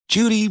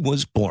Judy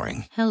was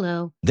boring.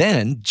 Hello.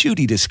 Then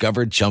Judy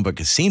discovered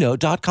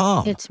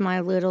ChumbaCasino.com. It's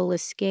my little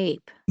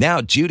escape. Now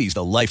Judy's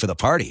the life of the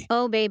party.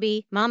 Oh,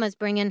 baby, mama's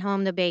bringing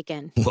home the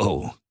bacon.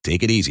 Whoa,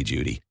 take it easy,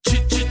 Judy.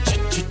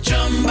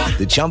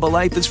 The Chumba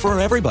life is for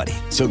everybody.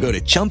 So go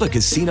to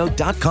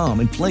ChumbaCasino.com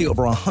and play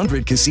over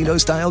 100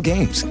 casino-style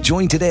games.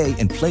 Join today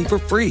and play for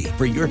free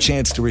for your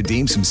chance to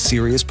redeem some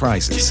serious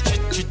prizes.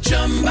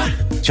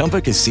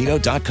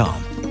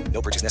 ChumbaCasino.com.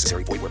 No purchase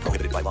necessary. Void where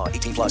prohibited by law.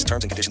 18 plus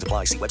terms and conditions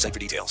apply. See website for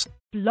details.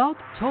 Blog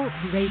Talk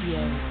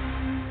Radio.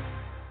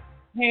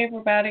 Hey,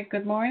 everybody.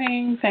 Good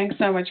morning. Thanks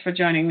so much for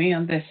joining me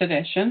on this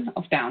edition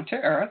of Down to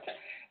Earth.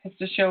 It's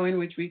the show in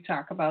which we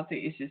talk about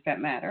the issues that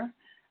matter.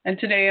 And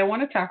today I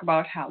want to talk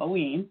about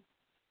Halloween.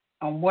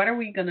 What are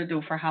we going to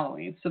do for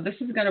Halloween? So this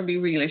is going to be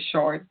really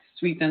short,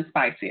 sweet, and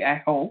spicy,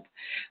 I hope,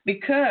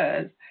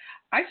 because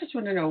I just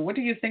want to know, what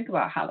do you think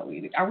about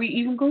Halloween? Are we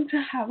even going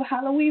to have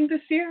Halloween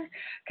this year?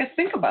 Because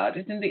think about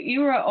it, in the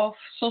era of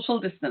social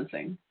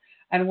distancing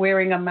and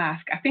wearing a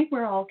mask, I think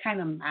we're all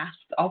kind of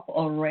masked up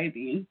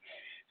already.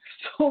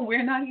 So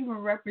we're not even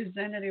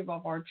representative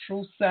of our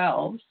true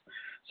selves.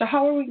 So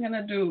how are we going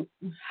to do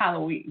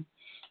Halloween?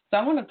 So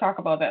I want to talk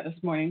about that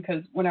this morning,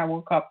 because when I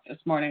woke up this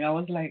morning, I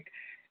was like,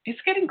 it's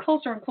getting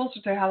closer and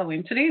closer to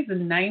Halloween. Today is the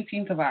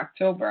 19th of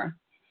October.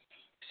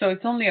 So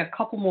it's only a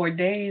couple more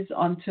days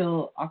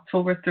until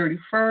October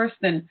 31st.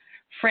 And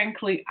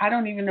frankly, I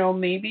don't even know,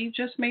 maybe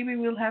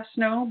we'll have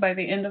snow by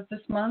the end of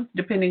this month,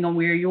 depending on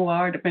where you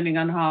are, depending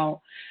on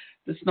how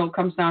the snow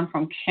comes down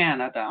from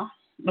Canada.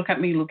 Look at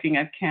me looking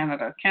at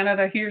Canada.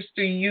 Canada, here's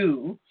to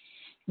you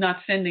not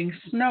sending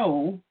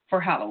snow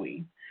for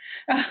Halloween.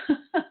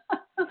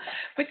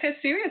 Because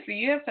seriously,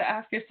 you have to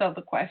ask yourself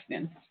the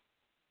question,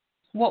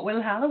 what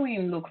will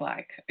Halloween look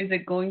like? Is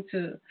it going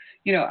to,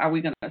 are we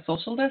going to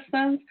social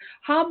distance?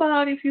 How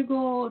about if you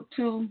go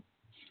to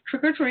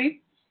trick or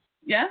treat,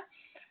 yeah,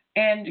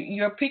 and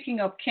you're picking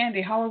up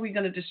candy, how are we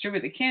going to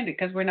distribute the candy?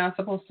 Because we're not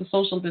supposed to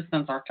social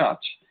distance or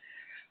touch.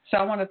 So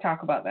I want to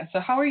talk about that. So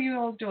how are you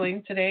all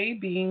doing today,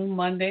 being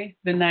Monday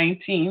the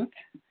 19th?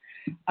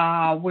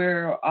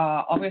 We're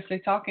obviously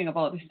talking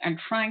about this and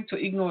trying to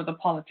ignore the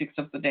politics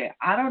of the day.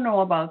 I don't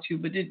know about you,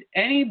 but did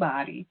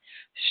anybody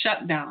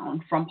shut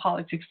down from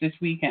politics this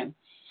weekend?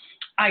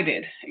 I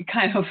did.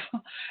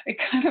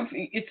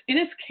 It's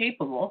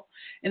inescapable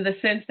in the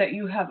sense that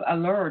you have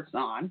alerts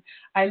on.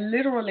 I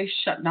literally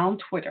shut down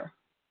Twitter.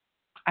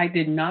 I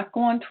did not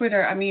go on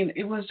Twitter. I mean,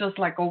 it was just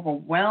like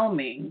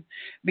overwhelming,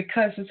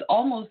 because it's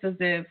almost as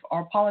if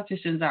our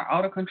politicians are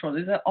out of control.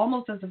 It's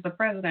almost as if the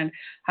president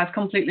has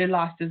completely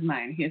lost his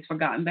mind. He has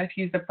forgotten that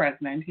he's the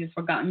president. He has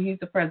forgotten he's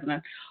the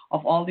president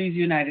of all these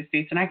United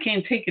States. And I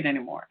can't take it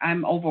anymore.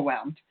 I'm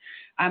overwhelmed.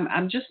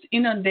 I'm just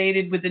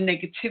inundated with the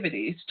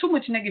negativity. It's too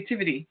much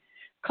negativity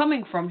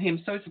coming from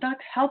him. So it's not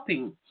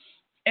helping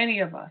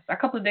any of us. A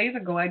couple of days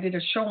ago, I did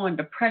a show on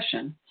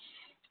depression.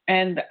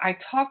 And I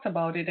talked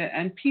about it,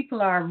 and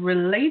people are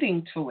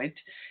relating to it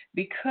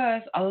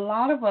because a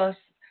lot of us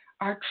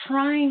are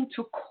trying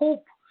to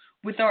cope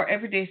with our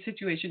everyday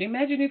situation.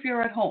 Imagine if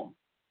you're at home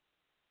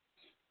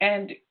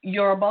and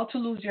you're about to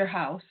lose your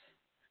house.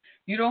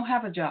 You don't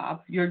have a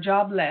job. Your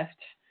job left.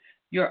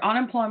 Your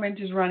unemployment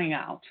is running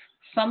out.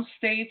 Some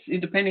states,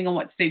 depending on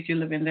what state you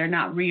live in, they're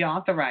not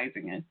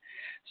reauthorizing it.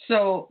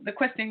 So the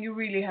question you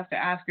really have to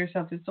ask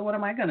yourself is, so what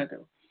am I going to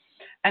do?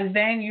 And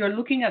then you're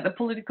looking at the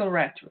political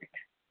rhetoric.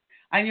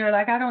 And you're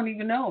like, I don't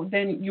even know.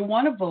 Then you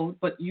want to vote,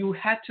 but you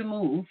had to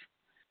move.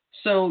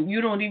 So you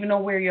don't even know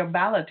where your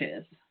ballot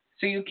is.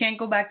 So you can't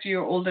go back to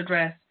your old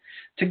address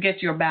to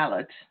get your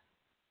ballot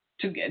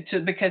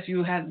because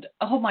you had,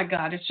 oh my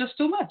God, it's just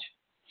too much.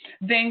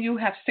 Then you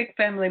have sick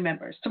family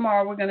members.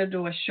 Tomorrow we're going to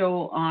do a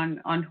show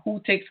on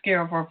who takes care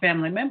of our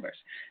family members.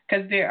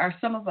 Because there are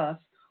some of us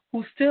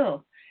who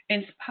still,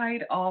 in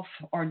spite of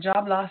our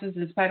job losses,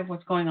 in spite of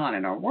what's going on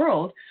in our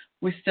world,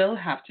 we still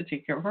have to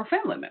take care of our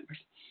family members.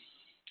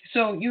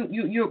 So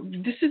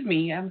this is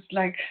me. I'm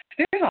like,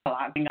 there's a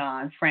lot going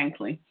on,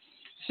 frankly.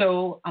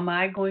 So am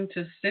I going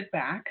to sit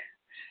back?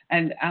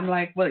 And I'm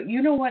like, well,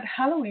 you know what?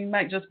 Halloween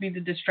might just be the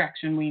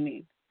distraction we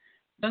need.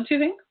 Don't you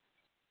think?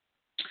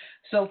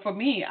 So for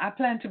me, I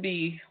plan to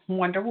be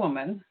Wonder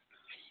Woman.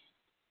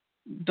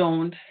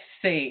 Don't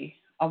say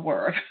a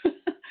word.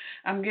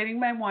 I'm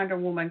getting my Wonder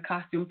Woman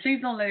costume. Please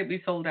don't let it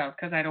be sold out,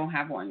 because I don't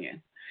have one yet.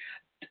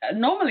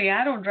 Normally,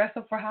 I don't dress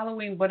up for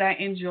Halloween, but I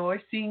enjoy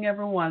seeing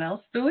everyone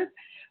else do it.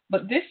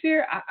 But this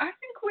year, I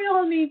think we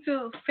all need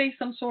to face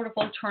some sort of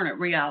alternate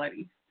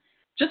reality.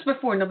 Just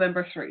before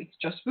November 3,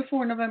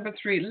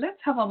 let's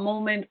have a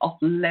moment of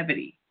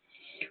levity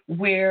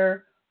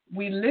where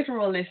we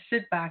literally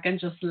sit back and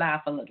just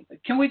laugh a little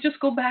bit. Can we just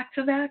go back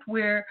to that,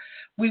 where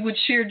we would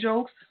share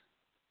jokes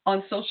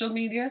on social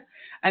media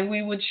and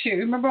we would share?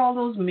 Remember all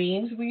those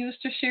memes we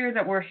used to share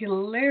that were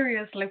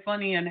hilariously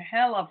funny and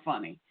hella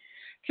funny?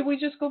 Can we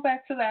just go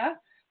back to that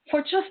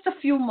for just a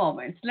few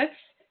moments? Let's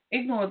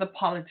ignore the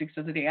politics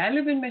of the day. I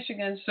live in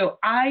Michigan, so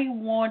I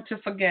want to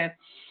forget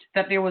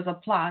that there was a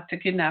plot to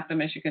kidnap the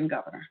Michigan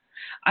governor.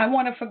 I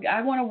want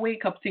to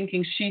wake up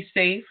thinking she's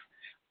safe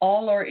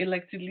all our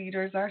elected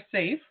leaders are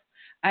safe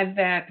and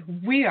that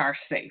we are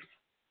safe.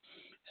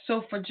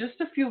 So, for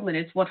just a few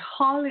minutes, what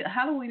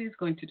Halloween is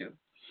going to do,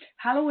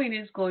 Halloween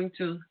is going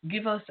to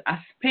give us a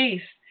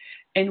space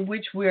in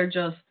which we're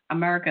just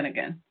American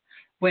again,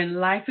 when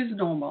life is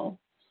normal,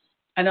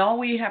 and all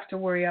we have to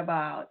worry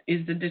about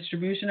is the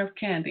distribution of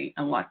candy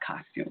and what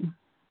costume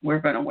we're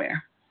going to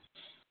wear.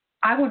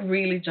 I would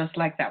really just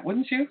like that,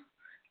 wouldn't you?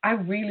 I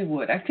really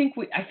would. I think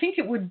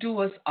it would do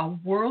us a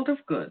world of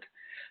good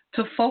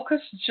to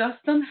focus just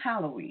on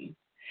Halloween.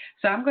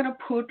 So I'm going to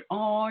put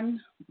on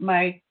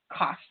my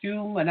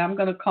costume and I'm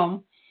going to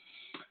come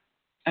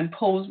and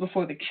pose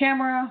before the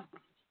camera,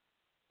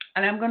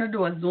 and I'm going to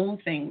do a Zoom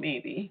thing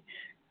maybe.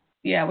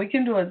 Yeah, we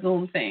can do a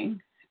Zoom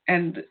thing,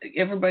 and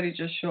everybody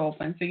just show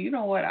up and say, you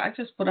know what, I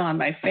just put on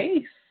my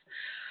face.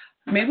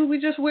 Maybe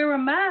we just wear a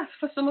mask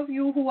for some of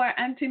you who are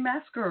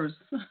anti-maskers,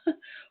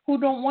 who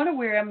don't want to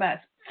wear a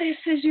mask. This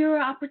is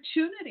your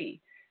opportunity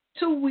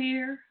to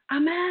wear a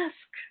mask.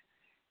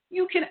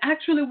 You can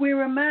actually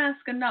wear a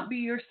mask and not be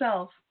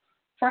yourself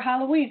for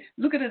Halloween.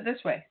 Look at it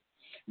this way.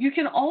 You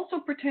can also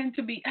pretend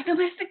to be a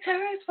domestic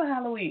terrorist for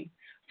Halloween.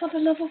 For the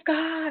love of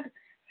God.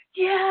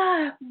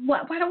 Yeah.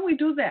 Why don't we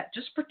do that?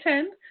 Just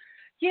pretend.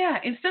 Yeah.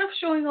 Instead of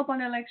showing up on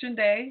election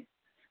day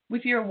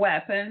with your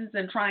weapons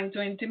and trying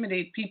to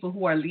intimidate people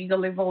who are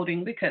legally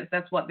voting because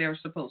that's what they're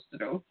supposed to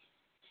do,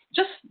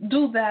 just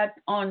do that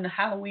on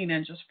Halloween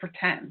and just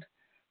pretend.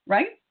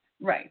 Right?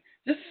 Right.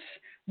 Just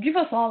give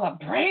us all a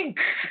break.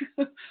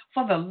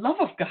 For the love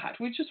of God.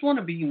 We just want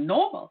to be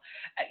normal.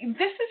 This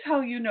is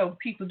how you know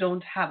people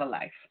don't have a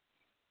life.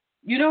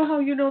 You know how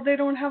you know they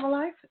don't have a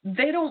life?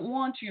 They don't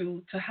want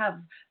you to have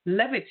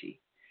levity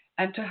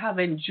and to have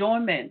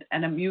enjoyment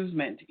and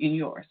amusement in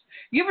yours.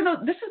 You ever know,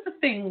 this is the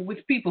thing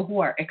with people who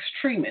are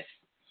extremists.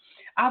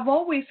 I've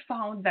always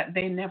found that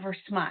they never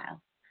smile.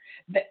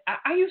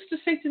 I used to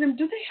say to them,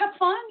 do they have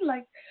fun?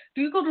 Like,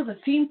 do you go to the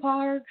theme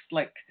parks?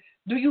 Like,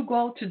 do you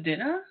go out to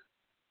dinner?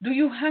 Do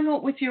you hang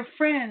out with your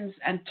friends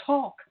and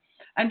talk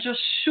and just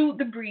shoot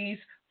the breeze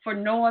for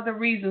no other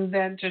reason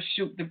than to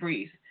shoot the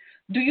breeze?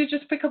 Do you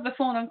just pick up the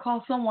phone and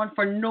call someone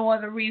for no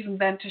other reason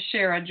than to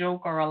share a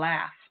joke or a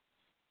laugh?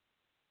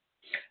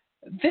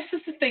 This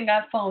is the thing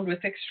I've found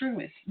with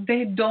extremists.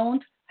 They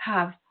don't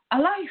have a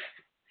life.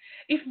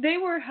 If they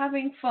were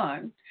having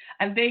fun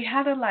and they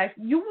had a life,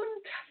 you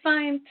wouldn't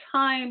find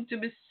time to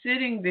be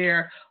sitting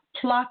there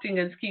plotting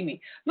and scheming.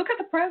 Look at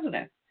the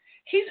president.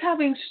 He's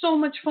having so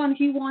much fun,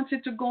 he wants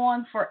it to go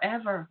on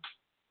forever.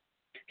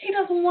 He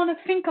doesn't want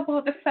to think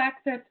about the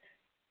fact that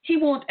he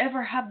won't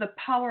ever have the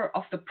power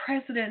of the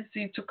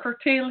presidency to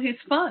curtail his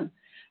fun,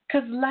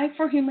 because life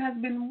for him has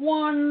been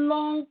one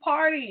long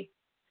party.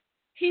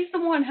 He's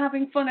the one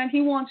having fun, and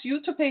he wants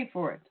you to pay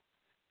for it.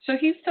 So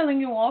he's telling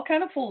you all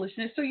kind of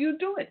foolishness, so you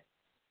do it.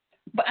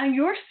 And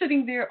you're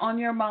sitting there on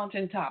your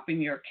mountaintop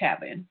in your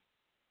cabin,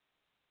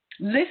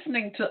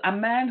 listening to a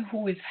man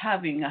who is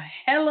having a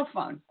hell of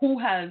fun, who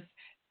has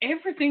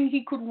everything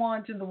he could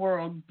want in the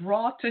world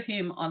brought to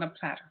him on a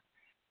platter.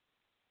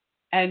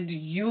 And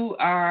you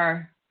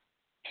are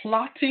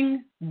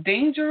plotting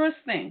dangerous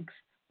things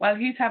while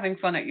he's having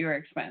fun at your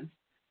expense.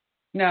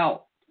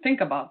 Now,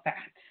 think about that.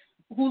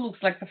 Who looks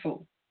like the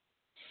fool?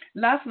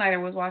 Last night I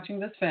was watching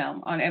this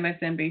film on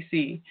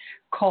MSNBC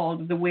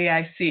called The Way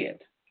I See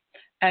It.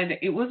 And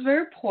it was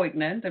very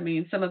poignant. I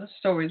mean, some of the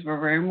stories were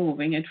very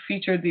moving. It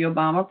featured the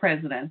Obama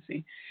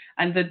presidency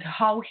and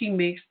how he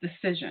makes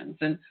decisions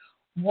and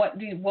what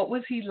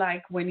was he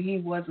like when he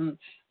wasn't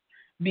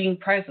being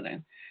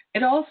president.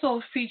 It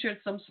also featured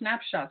some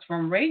snapshots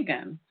from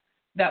Reagan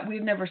that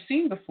we've never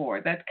seen before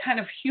that kind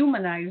of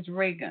humanized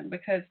Reagan,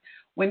 because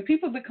when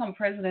people become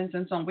presidents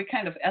and so on, we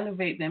kind of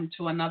elevate them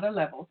to another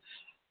level,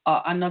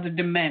 another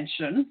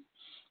dimension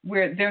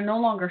where they're no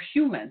longer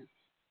human.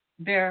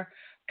 They're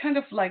kind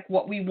of like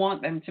what we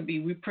want them to be.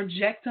 We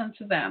project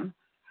onto them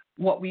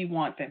what we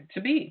want them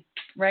to be,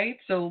 right?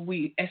 So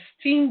we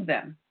esteem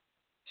them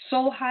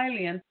so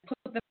highly and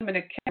put them in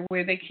a category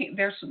where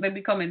they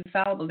become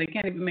infallible. They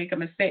can't even make a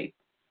mistake.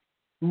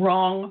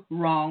 Wrong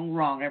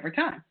every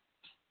time.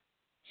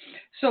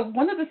 So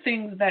one of the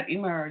things that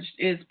emerged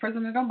is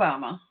President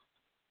Obama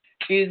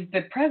is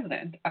the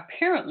president.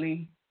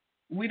 Apparently,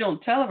 we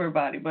don't tell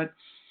everybody, but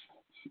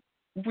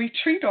we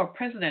treat our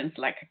presidents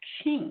like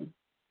a king.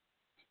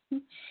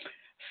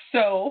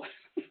 So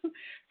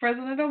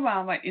President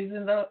Obama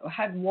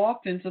had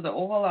walked into the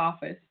Oval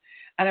Office,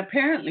 and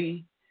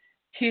apparently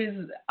his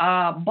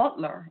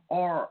butler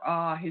or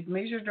his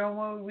major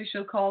domo, we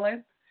should call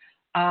it,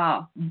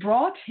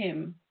 brought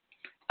him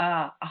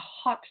a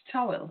hot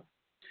towel.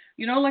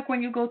 You know, like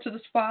when you go to the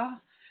spa,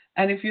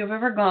 and if you've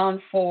ever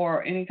gone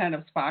for any kind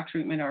of spa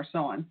treatment or so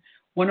on,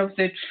 one of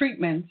the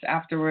treatments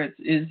afterwards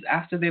is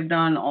after they've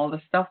done all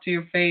the stuff to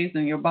your face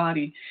and your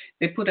body,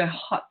 they put a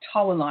hot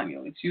towel on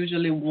you. It's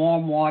usually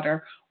warm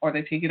water, or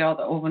they take it out of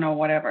the oven or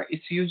whatever.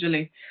 It's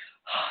usually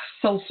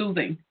so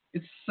soothing.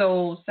 It's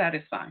so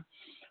satisfying.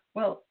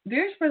 Well,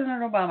 there's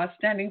President Obama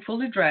standing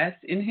fully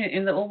dressed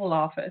in the Oval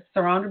Office,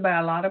 surrounded by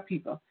a lot of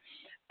people.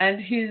 And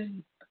his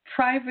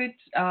private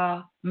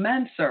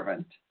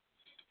manservant,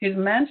 his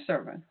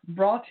manservant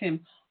brought him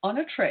on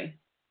a tray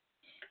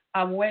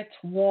a wet,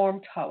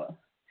 warm towel.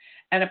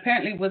 And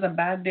apparently it was a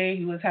bad day.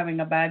 He was having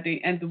a bad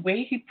day. And the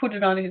way he put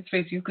it on his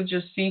face, you could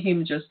just see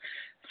him just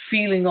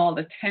feeling all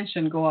the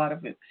tension go out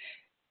of it.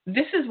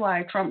 This is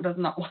why Trump does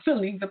not want to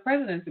leave the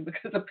presidency,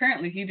 because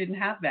apparently he didn't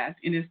have that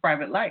in his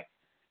private life.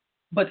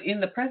 But in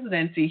the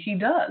presidency, he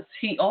does.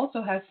 He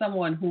also has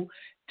someone who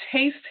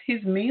tastes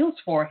his meals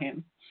for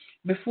him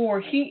before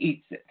he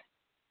eats it.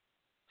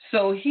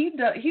 So he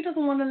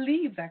doesn't want to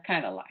leave that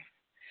kind of life.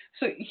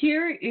 So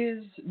here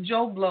is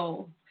Joe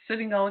Blow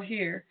sitting out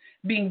here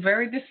being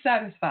very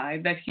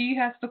dissatisfied that he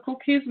has to cook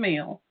his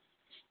meal,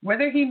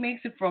 whether he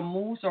makes it from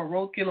moose or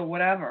roadkill or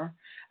whatever,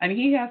 and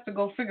he has to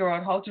go figure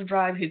out how to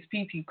drive his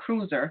PT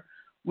Cruiser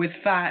with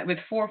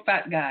four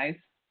fat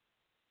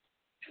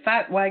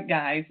white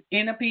guys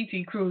in a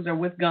PT Cruiser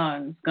with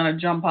guns, gonna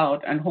jump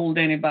out and hold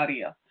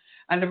anybody up.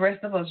 And the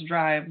rest of us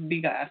drive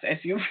big ass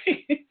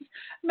SUVs.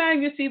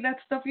 Man, you see that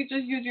stuff, you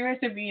just use your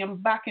SUV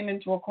and back him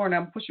into a corner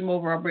and push him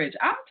over a bridge.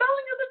 I'm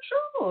telling you the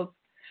truth.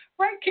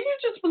 Right? Can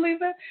you just believe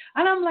that?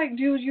 And I'm like,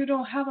 dude, you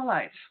don't have a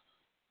life.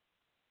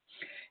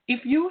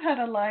 If you had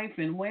a life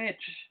in which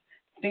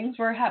things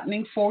were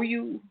happening for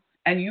you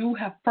and you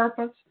have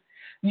purpose,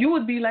 you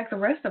would be like the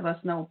rest of us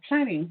now,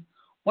 planning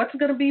what's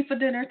going to be for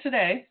dinner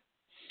today.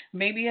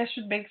 Maybe I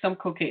should bake some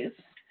cookies.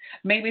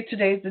 Maybe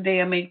today's the day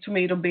I make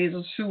tomato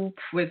basil soup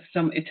with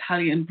some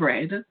Italian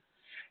bread.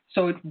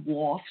 So it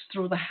wafts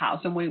through the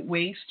house, and when it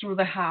wafts through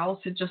the house,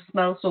 it just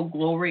smells so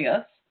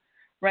glorious,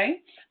 right?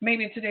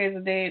 Maybe today's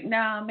the day,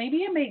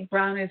 maybe I make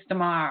brownies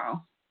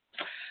tomorrow.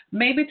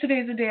 Maybe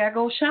today's the day I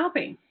go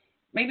shopping.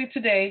 Maybe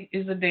today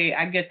is the day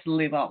I get to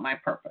live out my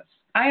purpose.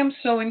 I am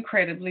so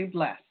incredibly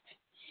blessed.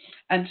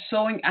 And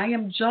I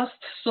am just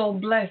so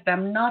blessed.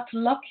 I'm not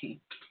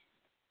lucky.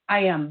 I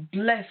am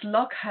blessed.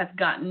 Luck has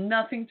got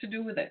nothing to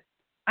do with it.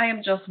 I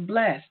am just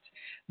blessed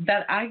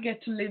that I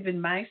get to live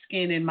in my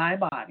skin, in my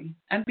body,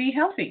 and be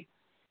healthy.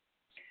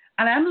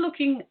 And I'm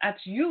looking at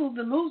you,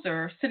 the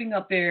loser, sitting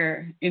up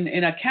there in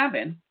a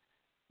cabin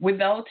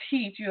without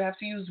heat. You have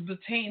to use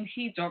butane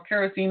heat or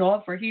kerosene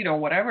oil for heat or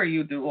whatever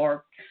you do,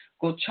 or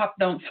go chop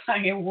down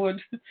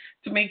firewood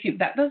to make it.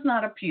 That does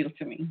not appeal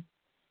to me.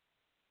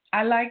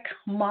 I like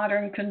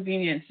modern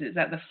conveniences.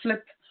 At the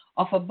flip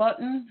of a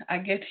button, I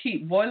get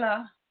heat.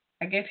 Voila,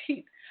 I get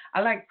heat.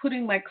 I like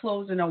putting my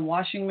clothes in a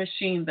washing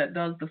machine that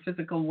does the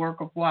physical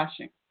work of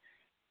washing.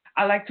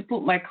 I like to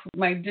put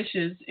my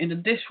dishes in the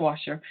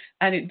dishwasher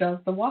and it does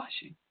the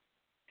washing.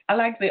 I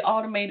like the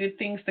automated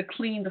things to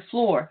clean the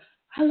floor.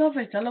 I love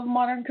it. I love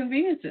modern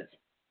conveniences.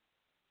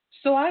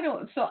 So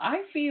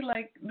I feel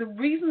like the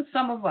reason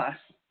some of us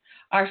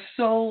are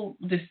so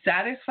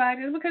dissatisfied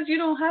is because you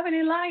don't have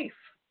any life.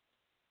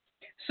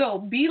 So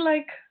be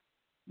like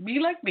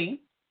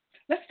me.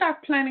 Let's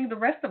start planning the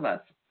rest of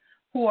us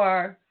who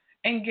are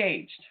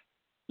engaged.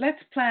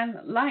 Let's plan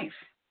life.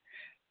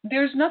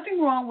 There's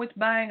nothing wrong with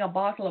buying a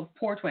bottle of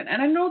port wine.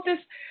 And I know this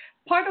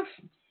part of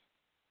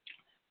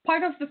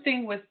the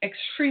thing with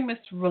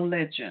extremist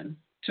religion,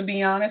 to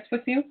be honest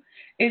with you,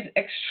 is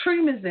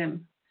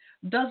extremism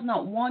does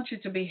not want you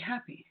to be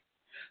happy.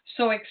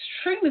 So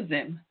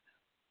extremism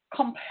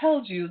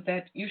compels you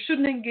that you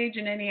shouldn't engage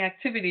in any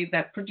activity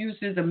that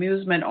produces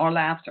amusement or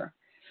laughter.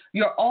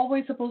 You're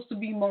always supposed to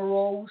be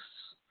morose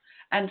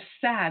and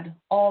sad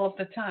all of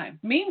the time.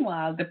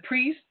 Meanwhile, the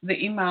priest,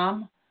 the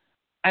imam,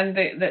 and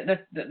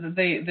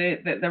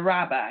the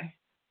rabbi,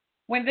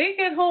 when they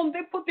get home,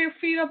 they put their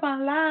feet up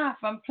and laugh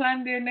and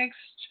plan their next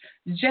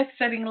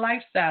jet-setting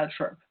lifestyle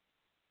trip.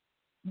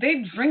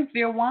 They drink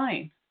their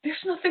wine. There's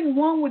nothing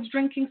wrong with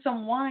drinking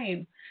some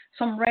wine,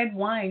 some red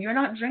wine. You're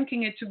not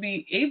drinking it to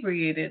be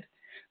inebriated.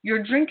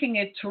 You're drinking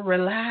it to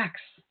relax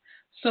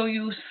so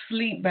you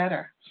sleep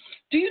better.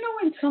 Do you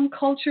know in some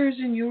cultures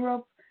in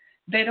Europe,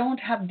 they don't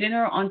have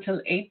dinner until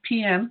 8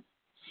 p.m.?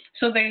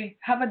 So they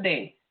have a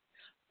day,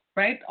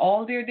 right?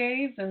 All their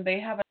days, and they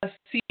have a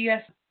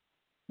siesta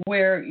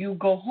where you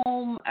go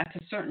home at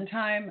a certain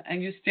time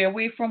and you stay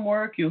away from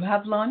work, you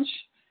have lunch,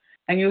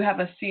 and you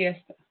have a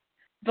siesta.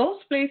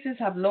 Those places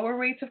have lower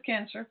rates of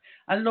cancer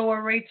and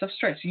lower rates of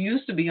stress.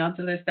 Used to be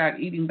until they start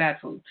eating bad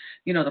food,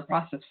 the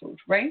processed food,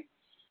 right?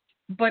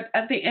 But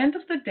at the end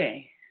of the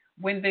day,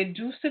 when they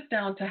do sit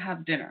down to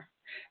have dinner,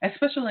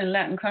 especially in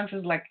Latin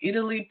countries like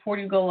Italy,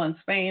 Portugal, and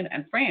Spain,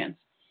 and France,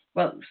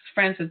 well,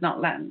 France is not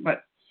Latin,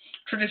 but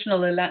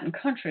traditionally Latin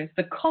countries,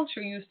 the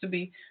culture used to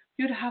be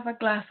you'd have a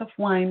glass of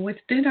wine with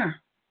dinner.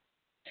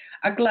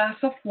 A glass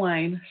of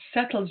wine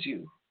settles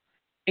you.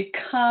 It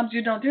calms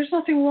you down. There's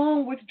nothing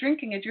wrong with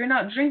drinking it. You're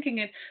not drinking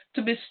it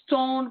to be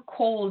stone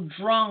cold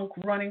drunk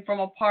running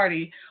from a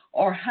party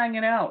or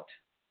hanging out.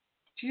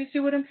 Do you see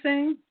what I'm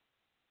saying?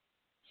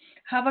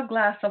 Have a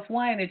glass of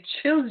wine. It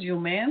chills you,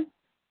 man.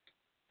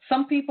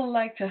 Some people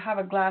like to have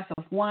a glass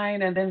of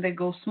wine and then they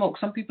go smoke.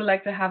 Some people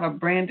like to have a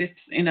brandy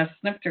in a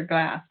snifter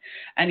glass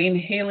and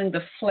inhaling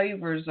the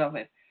flavors of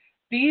it.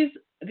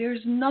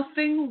 There's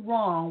nothing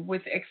wrong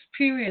with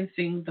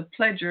experiencing the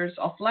pleasures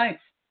of life.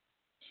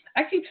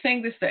 I keep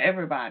saying this to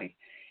everybody.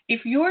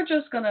 If you're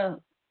just going to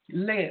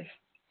live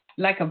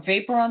like a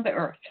vapor on the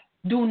earth,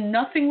 do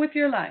nothing with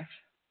your life,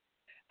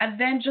 and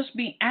then just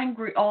be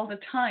angry all the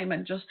time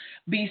and just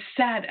be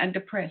sad and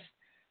depressed,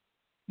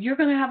 you're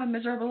going to have a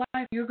miserable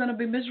life. You're going to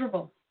be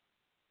miserable.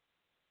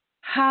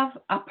 Have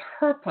a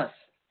purpose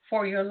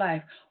for your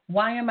life.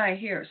 Why am I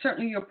here?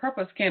 Certainly your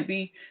purpose can't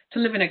be to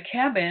live in a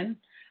cabin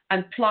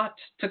and plot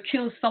to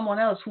kill someone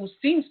else who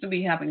seems to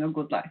be having a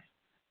good life.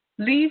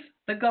 Leave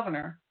the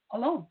governor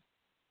alone.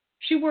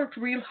 She worked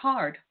real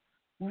hard,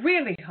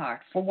 really hard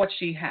for what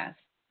she has.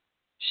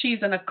 She's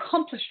an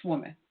accomplished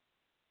woman.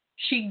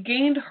 She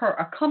gained her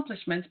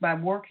accomplishments by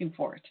working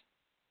for it.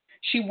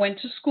 She went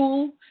to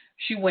school,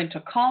 she went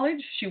to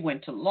college, she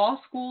went to law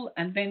school,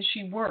 and then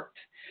she worked.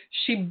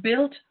 She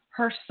built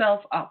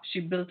herself up. She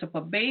built up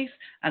a base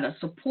and a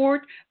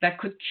support that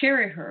could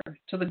carry her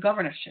to the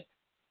governorship.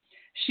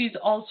 She's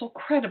also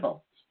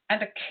credible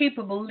and a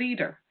capable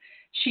leader.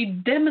 She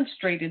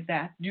demonstrated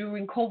that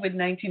during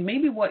COVID-19.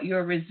 Maybe what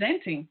you're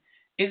resenting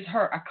is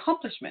her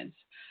accomplishments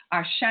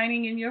are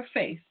shining in your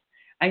face.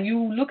 And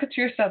you look at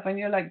yourself and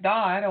you're like,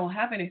 I don't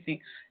have anything.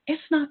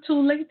 It's not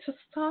too late to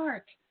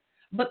start.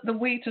 But the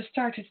way to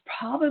start is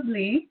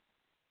probably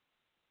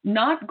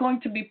not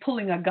going to be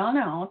pulling a gun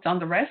out on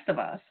the rest of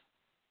us.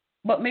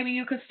 But maybe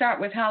you could start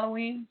with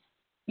Halloween.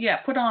 Yeah,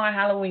 put on a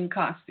Halloween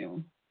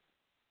costume.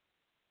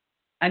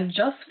 And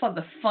just for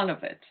the fun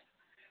of it,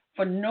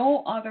 for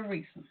no other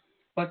reason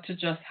but to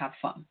just have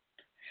fun.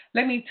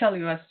 Let me tell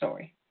you a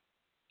story.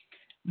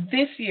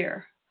 This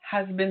year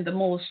has been the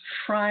most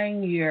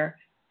trying year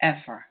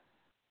ever.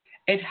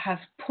 It has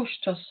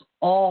pushed us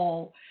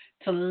all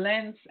to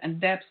lengths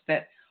and depths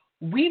that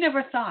we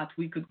never thought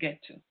we could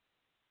get to.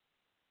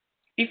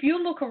 If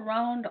you look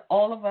around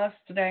all of us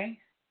today,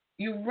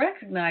 you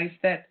recognize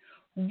that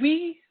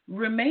we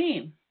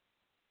remain.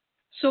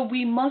 So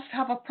we must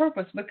have a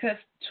purpose because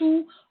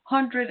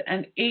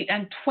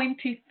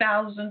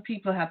 220,000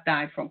 people have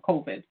died from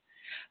COVID.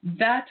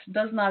 That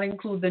does not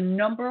include the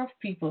number of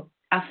people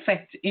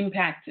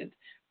impacted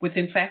with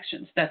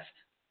infections. That's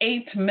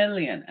 8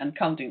 million and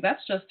counting.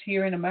 That's just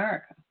here in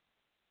America.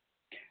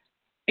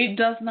 It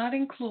does not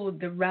include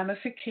the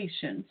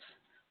ramifications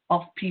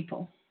of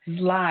people's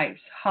lives,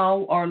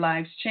 how our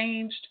lives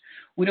changed.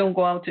 We don't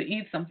go out to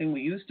eat, something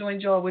we used to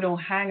enjoy. We don't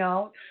hang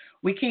out.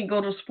 We can't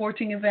go to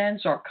sporting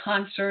events or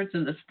concerts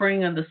in the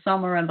spring and the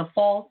summer and the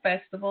fall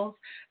festivals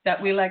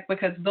that we like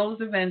because those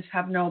events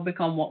have now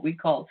become what we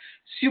call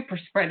super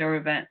spreader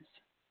events.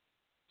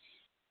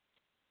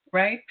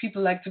 Right?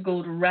 People like to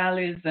go to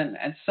rallies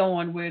and so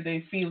on where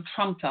they feel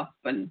trumped up,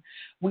 and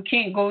we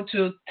can't go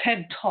to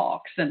TED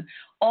Talks and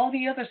all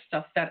the other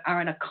stuff that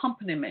are an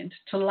accompaniment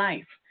to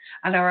life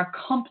and are a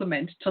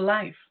complement to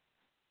life.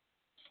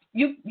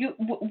 And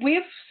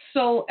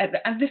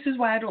this is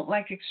why I don't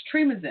like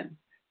extremism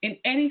in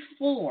any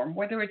form,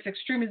 whether it's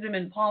extremism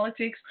in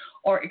politics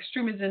or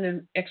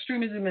extremism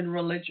in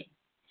religion.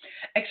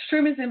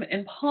 Extremism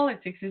in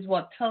politics is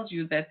what tells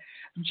you that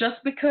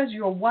just because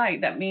you're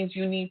white, that means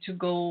you need to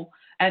go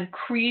and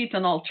create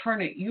an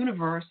alternate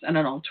universe and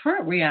an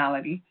alternate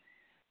reality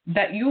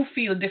that you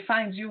feel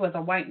defines you as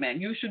a white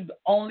man. You should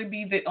only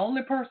be the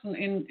only person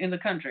in the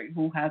country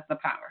who has the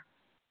power.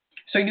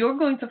 So you're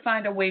going to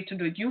find a way to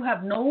do it. You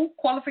have no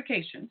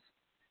qualifications.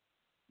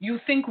 You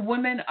think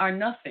women are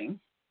nothing.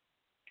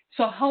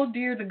 So how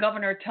dare the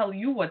governor tell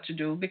you what to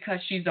do because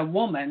she's a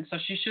woman, so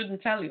she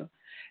shouldn't tell you.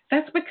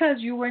 That's because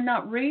you were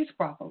not raised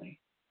properly.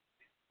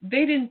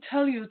 They didn't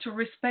tell you to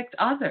respect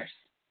others.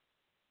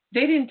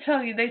 They didn't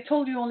tell you, they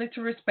told you only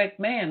to respect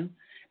men,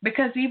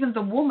 because even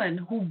the woman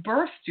who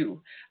birthed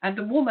you and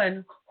the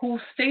woman who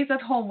stays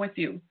at home with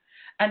you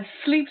and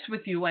sleeps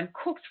with you and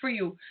cooks for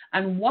you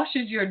and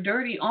washes your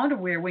dirty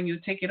underwear when you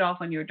take it off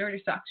on your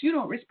dirty socks, you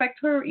don't respect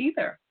her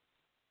either.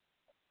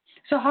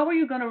 So how are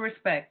you going to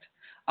respect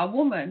a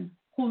woman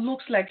who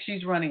looks like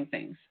she's running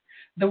things?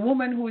 The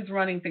woman who is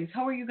running things,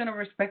 how are you going to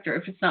respect her?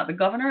 If it's not the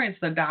governor, it's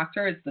the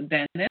doctor, it's the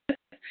dentist,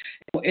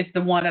 it's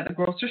the one at the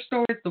grocery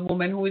store, it's the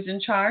woman who is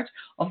in charge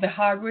of the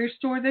hardware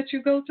store that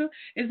you go to,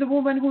 it's the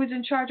woman who is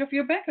in charge of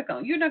your bank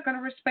account. You're not going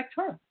to respect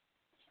her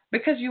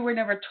because you were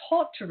never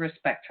taught to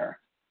respect her.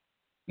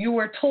 You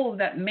were told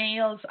that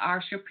males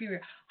are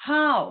superior.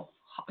 How?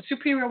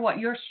 Superior what?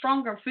 You're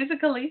stronger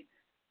physically.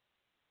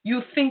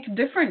 You think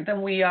different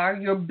than we are.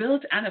 You're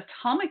built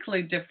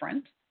anatomically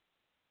different.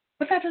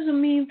 But that doesn't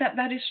mean that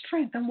that is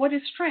strength. And what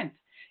is strength?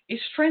 Is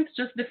strength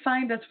just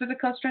defined as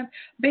physical strength?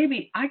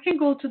 Baby, I can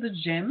go to the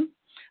gym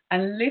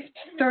and lift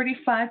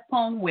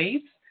 35-pound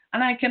weights,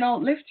 and I can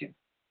outlift you.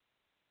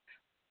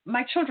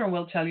 My children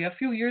will tell you, a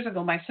few years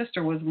ago, my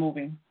sister was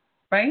moving,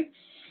 right?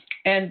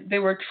 And they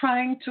were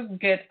trying to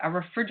get a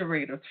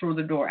refrigerator through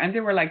the door, and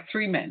there were like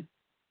 3 men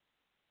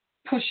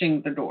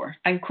pushing the door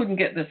and couldn't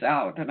get this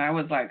out. And I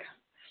was like,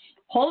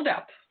 hold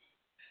up.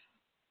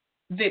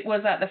 It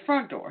was at the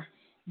front door.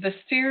 The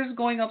stairs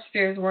going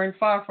upstairs weren't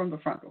far from the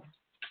front door.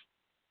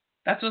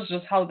 That was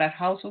just how that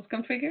house was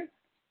configured.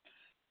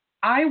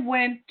 I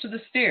went to the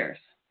stairs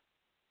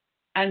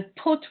and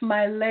put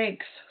my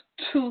legs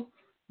to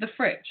the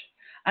fridge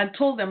and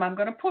told them, I'm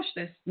going to push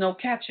this. No,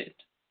 catch it.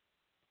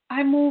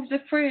 I moved the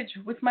fridge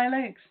with my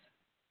legs.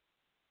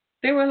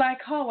 They were like,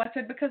 how? I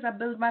said, because I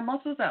build my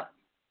muscles up.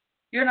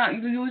 You're not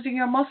using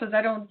your muscles.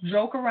 I don't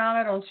joke around.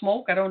 I don't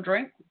smoke. I don't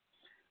drink.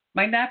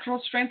 My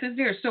natural strength is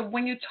there. So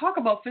when you talk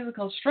about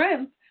physical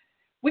strength,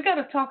 we got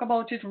to talk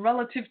about it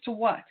relative to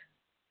what?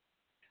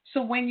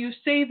 So when you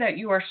say that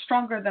you are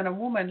stronger than a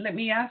woman, let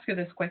me ask you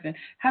this question.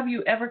 Have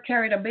you ever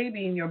carried a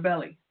baby in your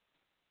belly?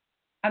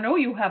 I know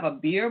you have a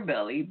beer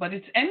belly, but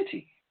it's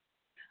empty.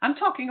 I'm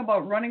talking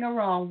about running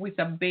around with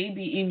a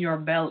baby in your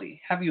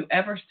belly. Have you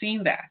ever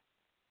seen that?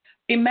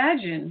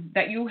 Imagine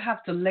that you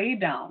have to lay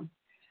down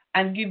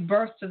and give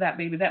birth to that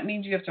baby. That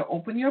means you have to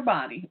open your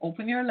body,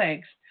 open your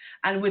legs,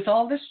 and with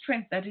all the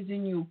strength that is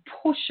in you,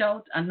 push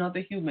out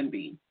another human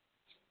being.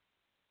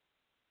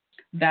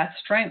 That's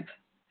strength.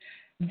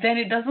 Then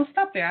it doesn't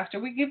stop there. After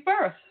we give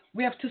birth,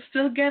 we have to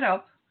still get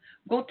up,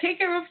 go take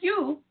care of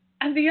you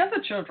and the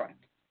other children.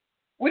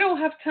 We don't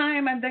have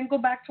time and then go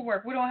back to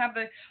work. We don't have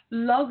the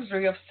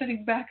luxury of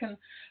sitting back and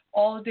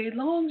all day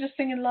long just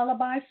singing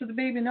lullabies to the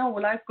baby. No,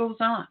 life goes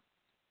on.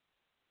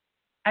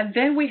 And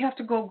then we have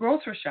to go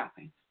grocery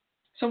shopping.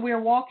 So we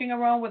are walking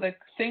around with a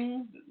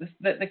thing,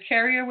 the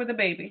carrier with a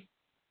baby,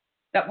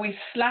 that we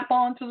slap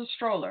onto the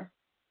stroller.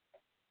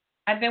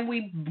 And then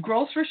we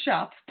grocery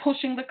shop,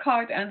 pushing the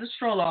cart and the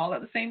stroller all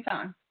at the same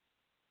time.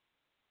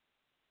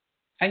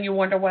 And you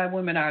wonder why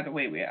women are the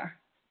way we are.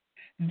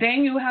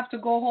 Then you have to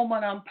go home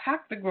and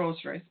unpack the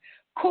groceries,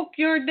 cook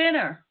your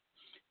dinner,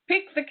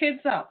 pick the kids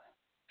up,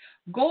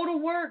 go to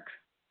work,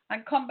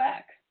 and come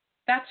back.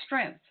 That's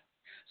strength.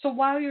 So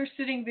while you're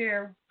sitting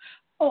there,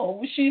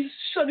 oh, she's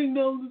shutting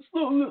down the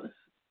store.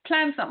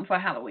 Plan something for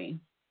Halloween.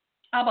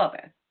 How about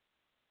that?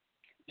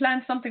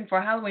 Plan something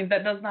for Halloween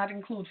that does not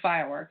include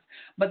fireworks,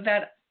 but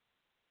that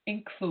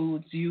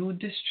includes you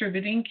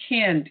distributing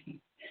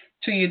candy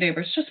to your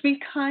neighbors. Just be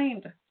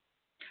kind.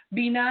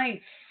 Be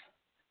nice.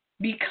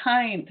 Be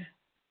kind.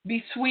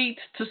 Be sweet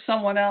to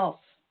someone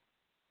else.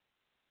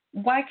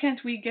 Why can't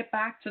we get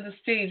back to the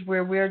stage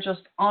where we're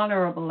just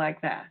honorable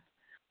like that,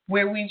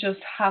 where we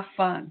just have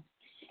fun?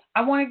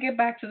 I want to get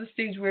back to the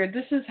stage where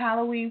this is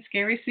Halloween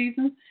scary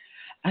season,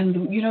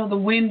 and you know the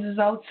wind is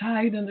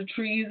outside and the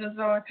trees and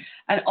so on,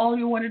 and all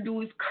you want to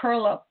do is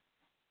curl up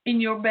in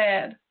your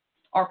bed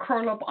or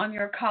curl up on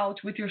your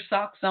couch with your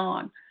socks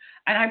on.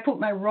 And I put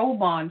my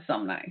robe on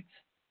some nights.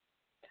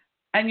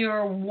 And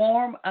you're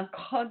warm and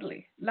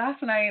cuddly.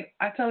 Last night,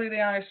 I tell you the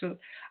honest truth,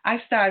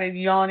 I started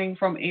yawning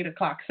from 8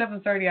 o'clock.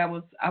 7:30,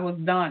 I was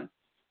done.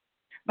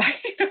 By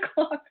 8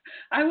 o'clock,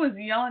 I was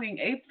yawning.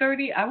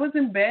 8:30, I was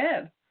in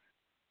bed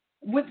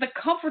with the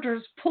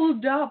comforters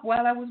pulled up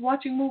while I was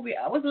watching a movie.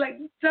 I was like,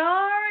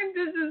 darn,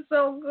 this is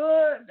so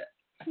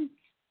good.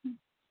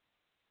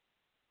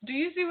 Do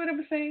you see what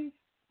I'm saying?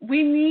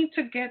 We need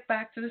to get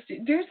back to the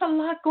stage. There's a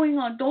lot going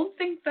on. Don't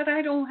think that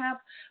I don't have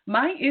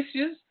my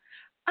issues.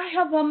 I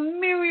have a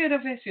myriad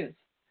of issues.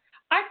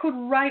 I could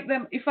write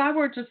them. If I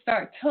were to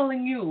start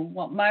telling you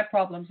what my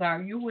problems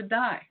are, you would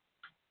die.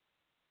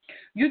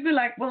 You'd be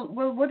like, well,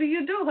 what do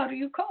you do? How do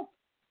you cope?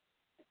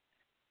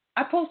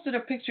 I posted a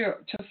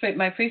picture to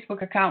my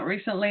Facebook account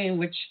recently, in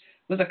which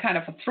was a kind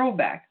of a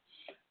throwback.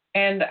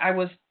 And I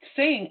was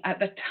saying at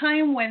the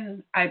time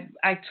when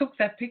I took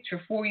that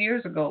picture 4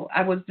 years ago,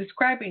 I was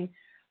describing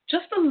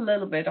just a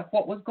little bit of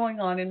what was going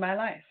on in my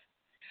life.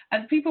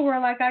 And people were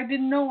like, I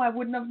didn't know, I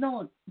wouldn't have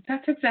known.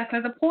 That's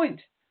exactly the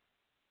point.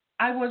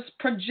 I was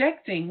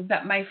projecting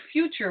that my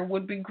future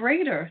would be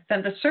greater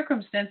than the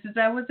circumstances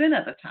I was in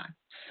at the time.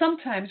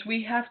 Sometimes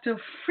we have to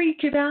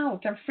freak it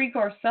out and freak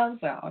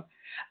ourselves out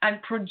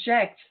and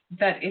project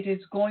that it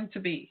is going to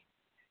be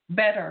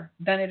better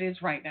than it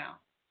is right now.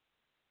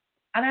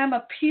 And I'm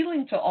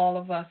appealing to all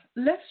of us,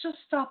 let's just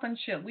stop and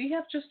chill. We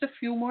have just a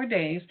few more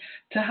days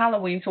to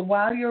Halloween. So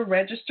while you're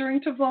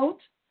registering to vote,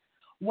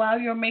 while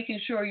you're making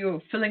sure you're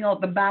filling out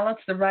the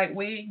ballots the right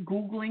way,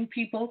 Googling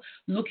people,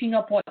 looking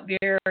up what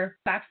their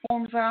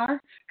platforms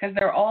are, because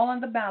they're all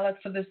on the ballot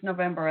for this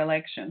November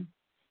election,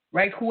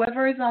 right?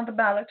 Whoever is on the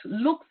ballot,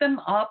 look them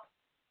up.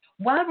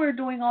 While we're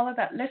doing all of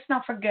that, let's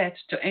not forget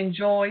to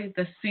enjoy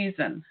the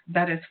season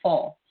that is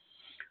fall.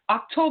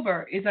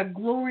 October is a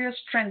glorious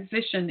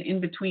transition in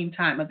between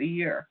time of the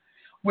year.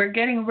 We're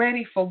getting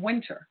ready for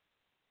winter,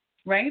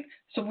 right?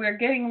 So we're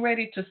getting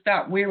ready to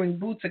start wearing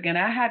boots again.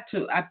 I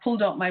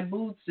pulled out my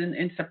boots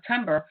in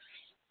September,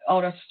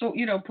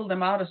 pull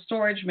them out of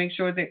storage, make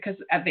sure that, because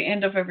at the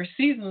end of every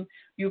season,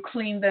 you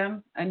clean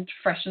them and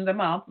freshen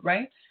them up,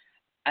 right?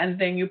 And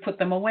then you put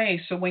them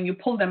away. So when you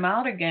pull them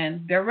out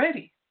again, they're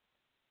ready.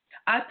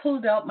 I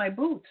pulled out my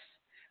boots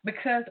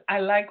because I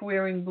like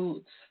wearing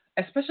boots,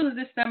 especially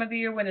this time of the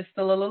year when it's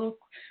still a little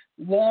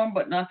warm,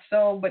 but not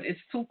so, but it's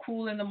too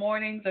cool in the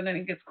mornings and then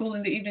it gets cool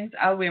in the evenings.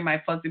 I'll wear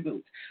my fuzzy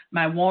boots,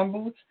 my warm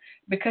boots,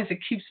 because it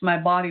keeps my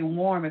body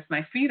warm if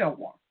my feet are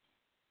warm.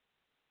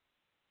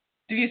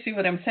 Do you see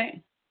what I'm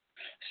saying?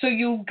 So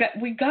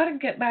we got to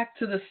get back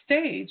to the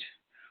stage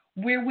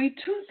where we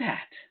do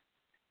that.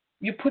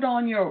 You put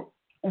on your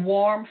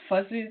warm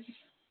fuzzies.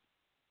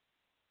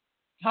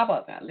 How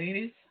about that,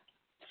 ladies?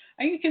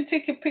 And you can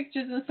take your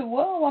pictures and say,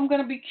 whoa, I'm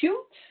going to be cute.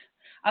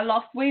 I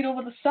lost weight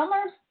over the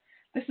summer.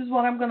 This is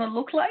what I'm going to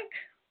look like.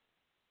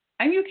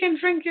 And you can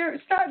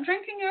start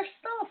drinking your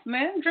stuff,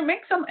 man.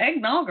 Make some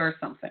eggnog or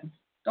something.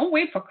 Don't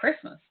wait for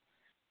Christmas.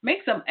 Make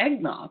some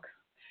eggnog.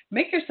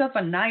 Make yourself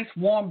a nice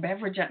warm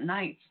beverage at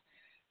night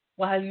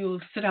while you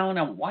sit down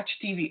and watch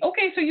TV.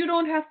 Okay, so you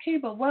don't have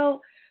cable.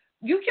 Well,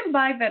 you can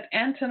buy that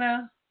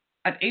antenna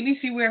at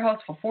ABC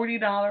Warehouse for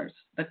 $40,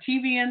 the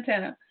TV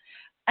antenna.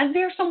 And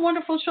there's some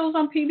wonderful shows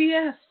on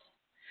PBS.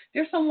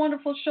 There's some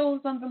wonderful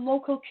shows on the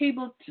local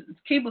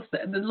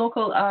the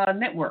local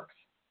networks.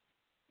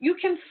 You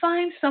can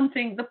find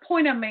something. The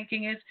point I'm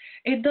making is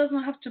it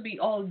doesn't have to be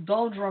all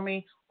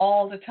doldrummy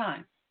all the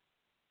time.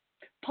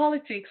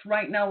 Politics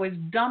right now is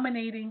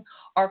dominating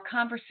our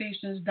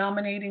conversations,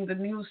 dominating the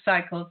news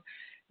cycles.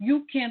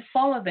 You can't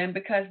follow them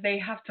because they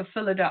have to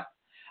fill it up.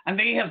 And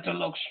they have to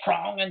look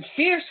strong and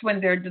fierce when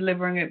they're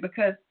delivering it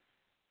because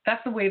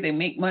that's the way they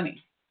make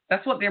money.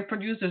 That's what their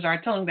producers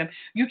are telling them.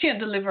 You can't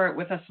deliver it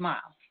with a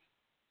smile.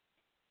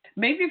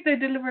 Maybe if they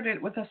delivered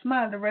it with a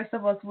smile, the rest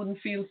of us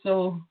wouldn't feel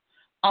so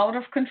out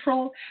of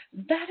control.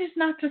 That is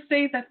not to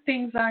say that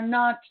things are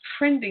not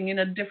trending in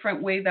a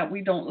different way that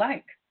we don't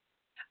like.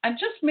 And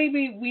just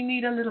maybe we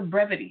need a little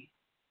brevity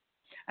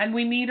and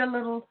we need a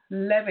little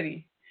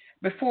levity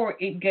before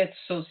it gets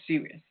so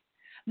serious.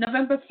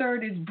 November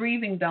 3rd is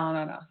breathing down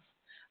on us.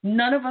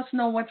 None of us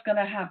know what's going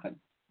to happen.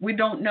 We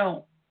don't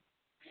know.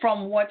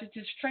 From what it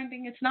is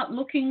trending, it's not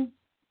looking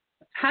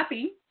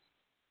happy.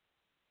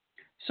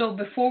 So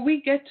before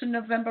we get to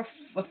November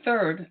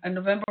 3rd and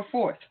November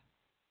 4th,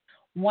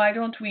 why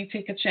don't we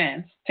take a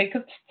chance,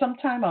 some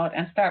time out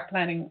and start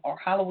planning our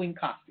Halloween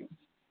costumes?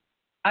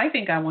 I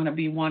think I want to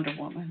be Wonder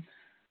Woman.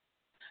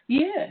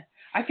 Yeah,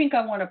 I think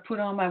I want to put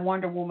on my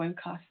Wonder Woman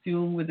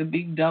costume with a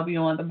big W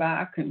on the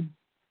back and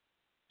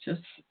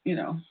just,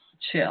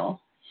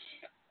 chill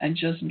and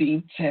just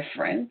be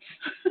different.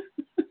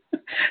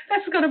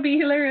 That's going to be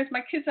hilarious.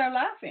 My kids are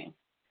laughing.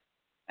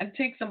 And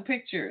take some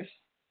pictures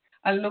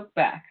and look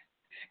back.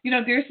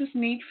 There's this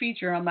neat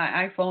feature on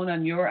my iPhone,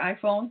 on your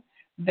iPhone,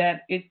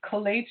 that it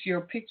collates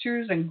your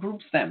pictures and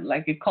groups them.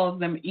 Like it calls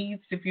them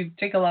eats. If you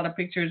take a lot of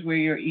pictures where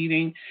you're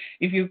eating,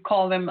 if you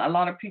call them a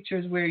lot of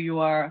pictures where you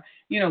are,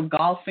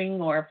 golfing,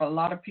 or if a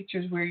lot of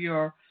pictures where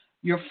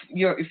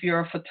if you're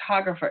a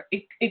photographer,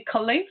 it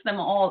collates them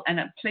all and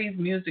it plays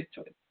music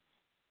to it.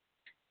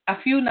 A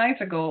few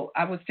nights ago,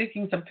 I was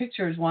taking some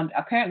pictures.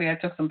 Apparently I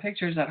took some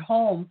pictures at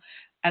home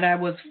and I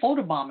was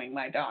photobombing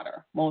my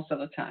daughter most of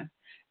the time.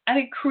 And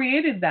it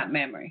created that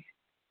memory.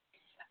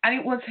 And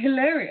it was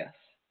hilarious.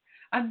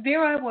 And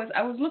there I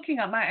was looking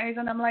at my eyes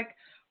and I'm like,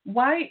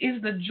 why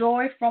is the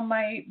joy from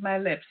my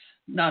lips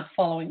not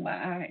following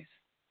my eyes?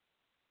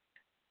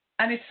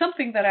 And it's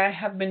something that I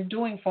have been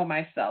doing for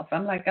myself.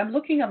 I'm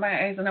looking at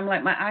my eyes and I'm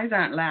like, my eyes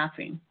aren't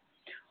laughing.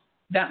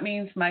 That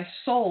means my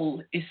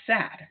soul is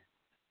sad.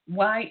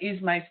 Why is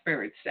my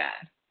spirit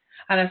sad?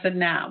 And I said,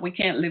 nah, we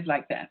can't live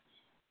like that.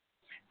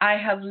 I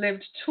have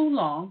lived too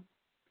long,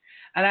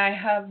 and I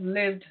have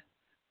lived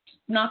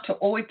not to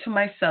owe it to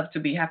myself to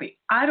be happy.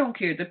 I don't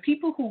care. The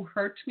people who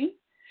hurt me,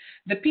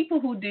 the people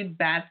who did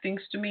bad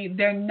things to me,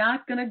 they're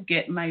not going to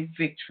get my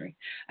victory.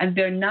 And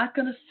they're not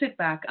going to sit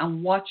back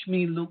and watch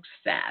me look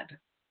sad.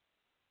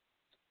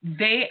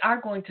 They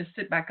are going to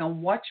sit back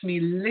and watch me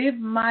live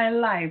my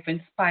life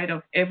in spite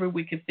of every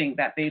wicked thing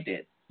that they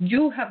did.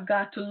 You have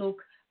got to look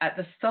at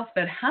the stuff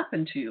that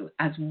happened to you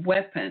as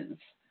weapons,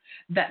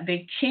 that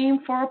they came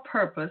for a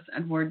purpose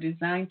and were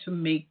designed to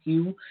make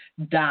you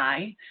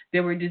die. They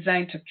were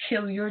designed to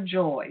kill your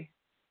joy.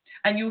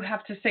 And you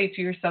have to say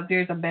to yourself,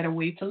 there's a better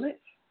way to live.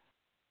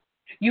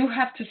 You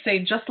have to say,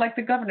 just like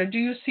the governor,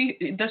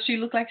 does she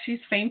look like she's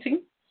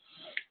fainting?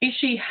 Is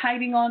she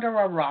hiding under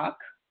a rock?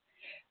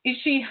 Is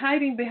she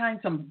hiding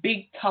behind some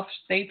big, tough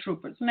state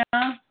troopers? No,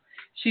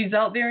 she's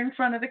out there in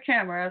front of the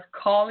cameras,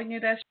 calling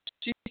it as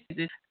she sees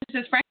it. She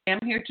says, frankly,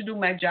 I'm here to do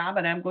my job,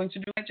 and I'm going to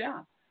do my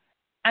job.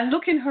 And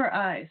look in her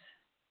eyes.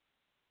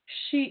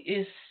 She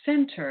is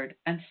centered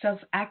and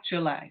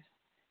self-actualized.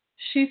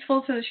 She's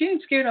fulfilled. She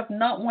ain't scared of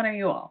not one of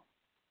you all.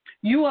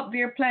 You up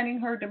there planning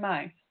her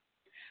demise.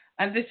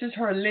 And this is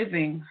her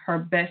living her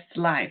best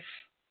life.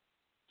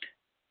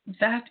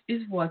 That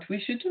is what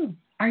we should do.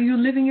 Are you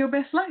living your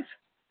best life?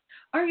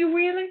 Are you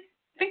really?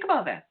 Think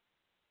about that.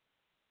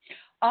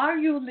 Are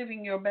you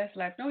living your best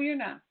life? No, you're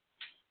not.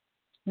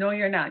 No,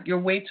 you're not. You're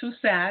way too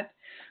sad.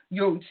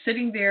 You're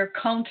sitting there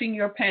counting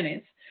your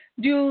pennies.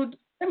 Dude,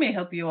 let me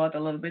help you out a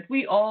little bit.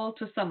 We all,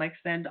 to some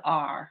extent,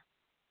 are.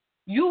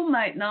 You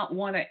might not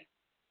want to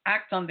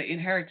act on the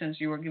inheritance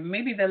you were given.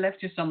 Maybe they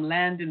left you some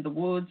land in the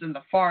woods, in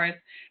the forest.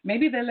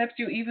 Maybe they left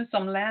you even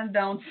some land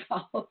down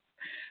south.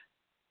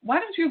 Why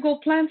don't you go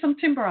plant some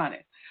timber on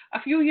it?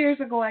 A few years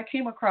ago, I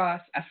came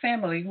across a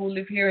family who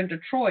live here in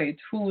Detroit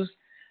whose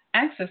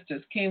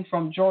ancestors came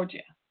from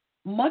Georgia.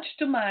 Much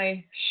to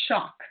my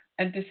shock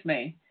and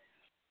dismay,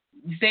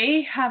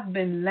 they have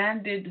been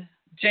landed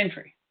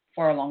gentry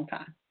for a long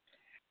time.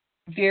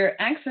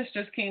 their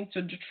ancestors came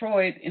to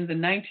Detroit in the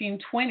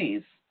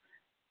 1920s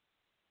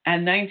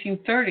and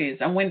 1930s.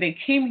 And when they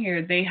came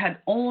here, they had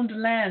owned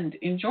land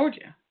in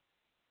Georgia.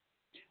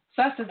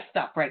 So I said,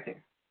 stop right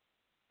there.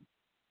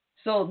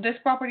 So this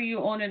property you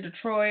own in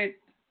Detroit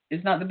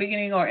is not the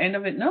beginning or end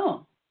of it?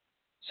 No.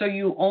 So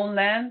you own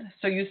land,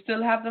 so you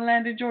still have the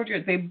land in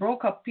Georgia. They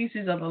broke up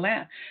pieces of the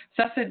land.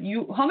 So I said,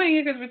 how many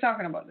acres are we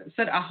talking about? I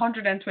said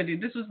 120.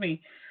 This was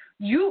me.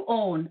 You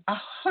own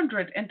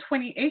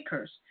 120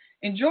 acres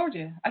in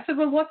Georgia. I said,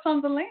 well, what's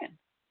on the land?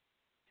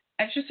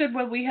 And she said,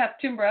 well, we have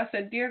timber. I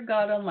said, dear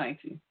God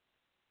Almighty.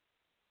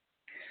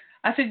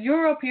 I said,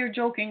 you're up here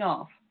joking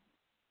off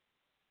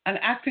and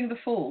acting the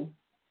fool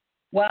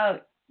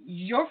while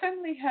your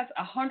family has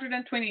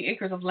 120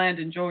 acres of land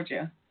in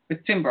Georgia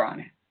with timber on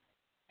it.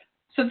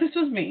 So this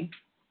was me.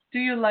 Do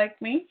you like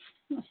me?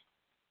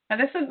 And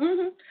they said,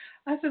 mm-hmm.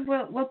 I said,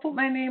 well, put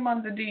my name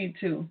on the deed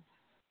too.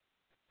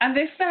 And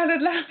they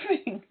started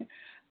laughing.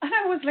 And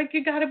I was like,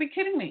 you got to be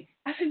kidding me.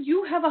 I said,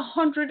 you have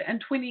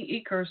 120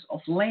 acres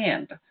of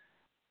land,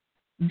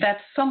 that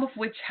some of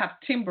which have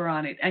timber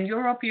on it, and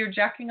you're up here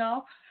jacking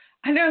off?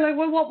 And they're like,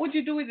 well, what would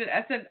you do with it?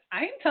 I said,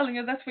 I ain't telling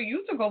you. That's for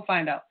you to go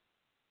find out.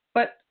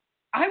 But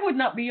I would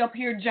not be up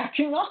here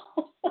jacking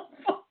off.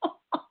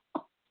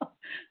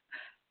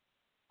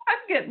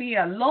 I'd get me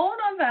a loan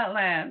on that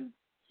land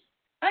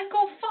and go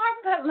farm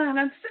that land.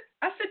 And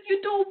I said,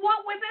 you do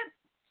what with it?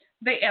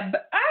 I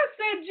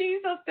said,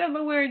 Jesus, tell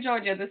me where in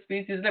Georgia the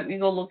species. Let me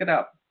go look it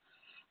up.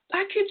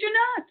 I kid you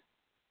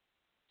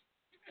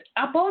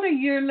not. About a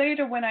year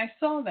later, when I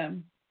saw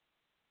them,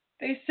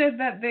 they said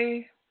that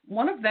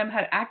one of them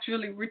had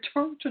actually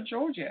returned to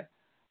Georgia.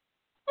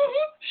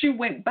 She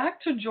went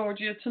back to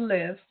Georgia to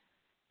live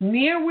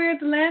near where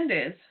the land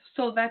is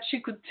so that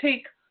she could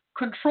take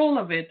control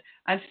of it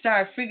and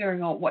start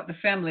figuring out what the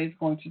family is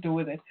going to do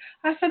with it.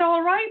 I said,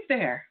 all right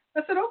there.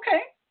 I said,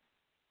 okay.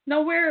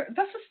 Now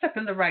that's a step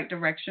in the right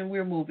direction.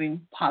 We're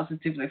moving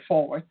positively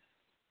forward.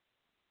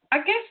 I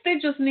guess they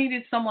just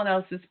needed someone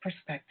else's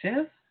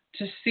perspective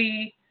to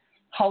see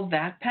how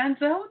that pans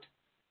out.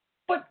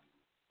 But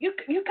you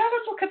got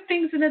to look at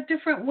things in a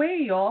different way,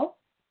 y'all.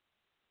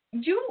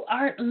 You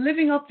are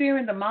living up there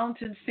in the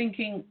mountains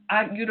thinking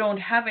you don't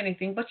have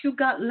anything, but you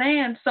got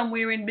land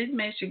somewhere in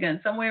mid-Michigan,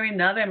 somewhere in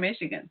northern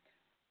Michigan.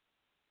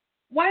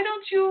 Why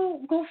don't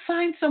you go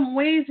find some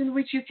ways in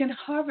which you can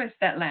harvest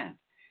that land?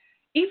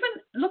 Even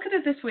look at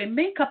it this way,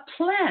 make a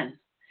plan.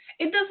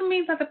 It doesn't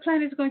mean that the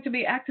plan is going to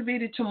be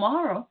activated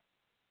tomorrow.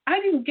 I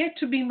didn't get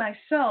to be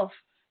myself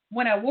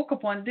when I woke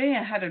up one day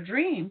and had a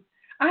dream.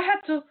 I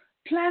had to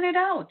plan it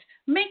out,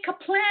 make a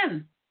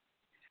plan.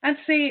 And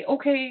say,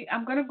 okay,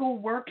 I'm going to go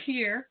work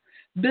here,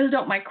 build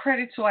up my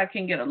credit so I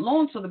can get a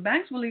loan so the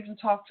banks will even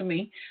talk to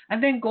me,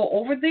 and then go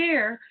over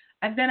there,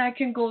 and then I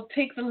can go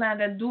take the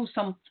land and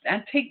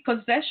and take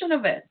possession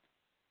of it.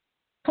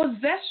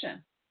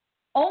 Possession.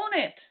 Own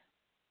it.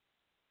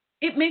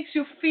 It makes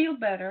you feel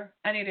better,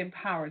 and it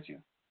empowers you.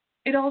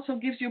 It also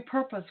gives you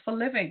purpose for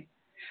living.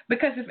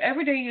 Because if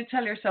every day you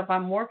tell yourself,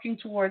 I'm working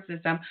towards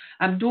this,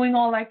 I'm doing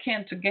all I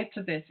can to get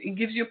to this, it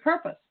gives you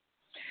purpose.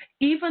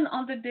 Even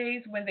on the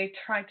days when they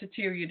try to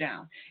tear you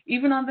down,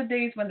 even on the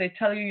days when they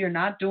tell you you're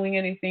not doing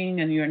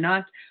anything and you're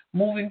not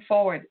moving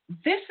forward,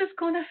 this is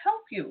going to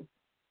help you.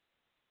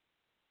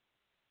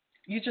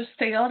 You just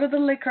stay out of the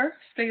liquor,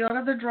 stay out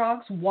of the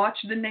drugs, watch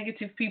the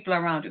negative people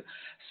around you.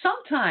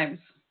 Sometimes,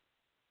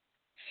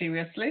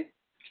 seriously,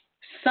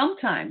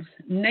 sometimes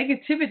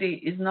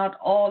negativity is not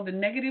all. The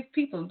negative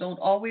people don't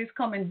always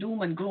come in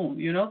doom and gloom.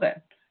 You know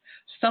that.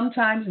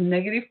 Sometimes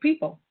negative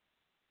people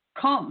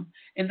come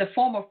in the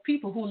form of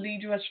people who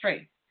lead you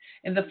astray,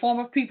 in the form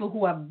of people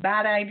who have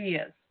bad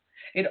ideas.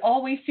 It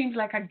always seems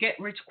like a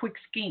get-rich-quick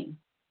scheme,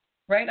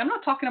 right? I'm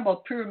not talking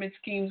about pyramid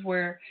schemes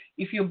where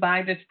if you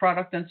buy this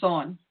product and so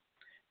on.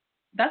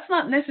 That's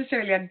not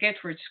necessarily a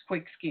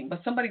get-rich-quick scheme,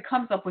 but somebody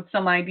comes up with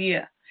some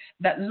idea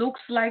that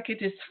looks like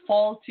it is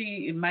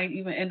faulty. It might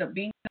even end up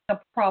being a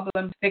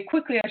problem. They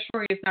quickly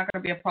assure you it's not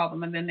going to be a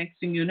problem, and then next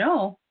thing you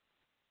know,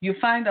 you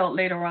find out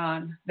later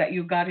on that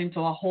you got into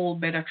a whole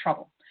bit of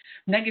trouble.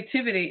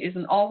 Negativity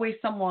isn't always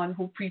someone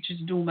who preaches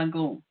doom and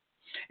gloom.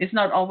 It's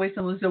not always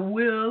someone who says,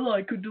 well,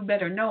 I could do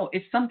better. No,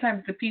 it's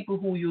sometimes the people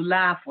who you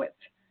laugh with.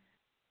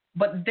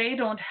 But they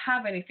don't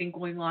have anything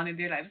going on in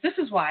their lives. This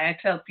is why I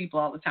tell people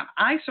all the time,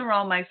 I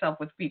surround myself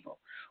with people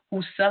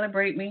who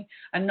celebrate me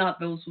and not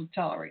those who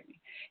tolerate me.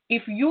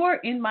 If you're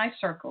in my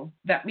circle,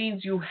 that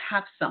means you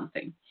have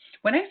something.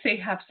 When I say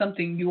have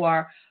something, you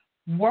are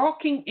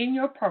working in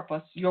your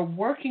purpose. You're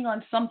working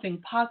on something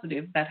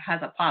positive that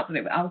has a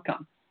positive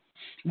outcome.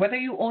 Whether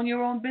you own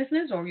your own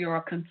business or you're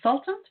a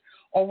consultant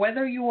or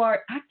whether you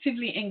are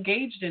actively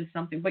engaged in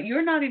something, but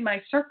you're not in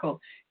my circle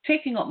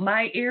taking up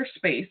my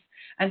airspace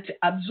and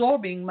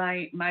absorbing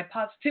my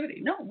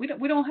positivity. No, we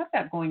don't have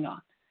that going on.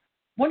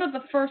 One of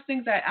the first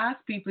things I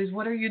ask people is,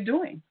 what are you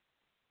doing?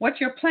 What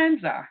your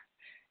plans are?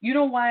 You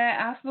know why I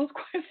ask those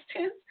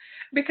questions?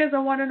 Because I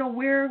want to know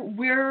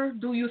where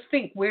do you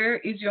think? Where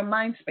is your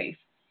mind space?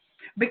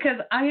 Because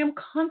I am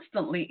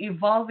constantly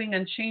evolving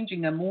and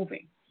changing and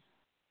moving.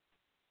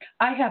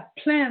 I have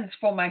plans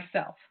for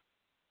myself.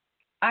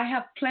 I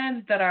have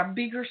plans that are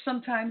bigger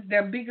sometimes.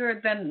 They're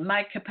bigger than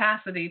my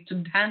capacity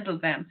to handle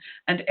them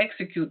and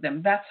execute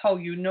them. That's how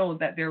you know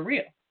that they're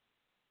real.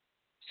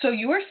 So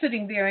you are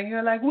sitting there and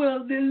you're like,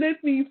 well, they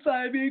left me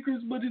 5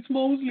 acres, but it's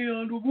mostly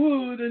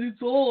underwood and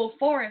it's all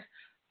forest.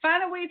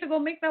 Find a way to go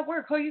make that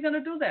work. How are you going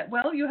to do that?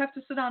 Well, you have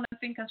to sit down and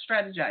think and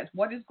strategize.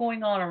 What is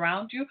going on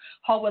around you?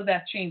 How will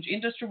that change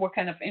industry? What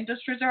kind of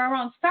industries are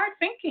around? Start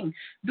thinking,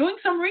 doing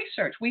some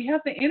research. We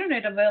have the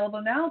internet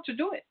available now to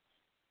do it.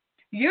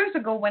 Years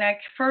ago, when I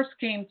first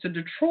came to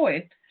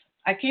Detroit,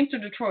 I came to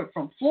Detroit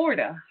from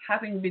Florida,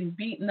 having been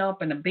beaten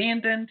up and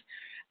abandoned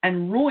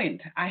and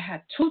ruined. I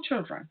had 2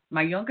 children.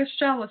 My youngest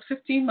child was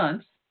 15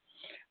 months,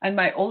 and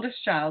my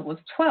oldest child was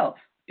 12,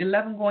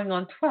 11 going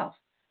on 12.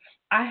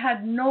 I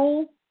had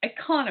no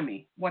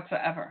economy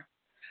whatsoever.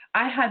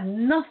 I had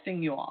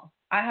nothing, you all.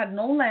 I had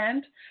no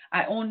land.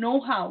 I owned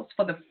no house.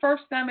 For the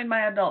first time in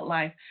my adult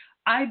life,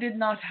 I did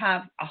not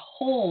have a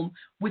home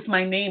with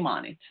my name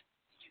on it.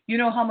 You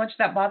know how much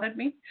that bothered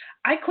me?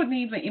 I couldn't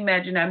even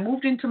imagine. I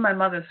moved into my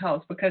mother's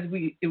house because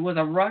it was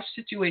a rush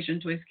situation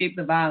to escape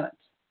the violence.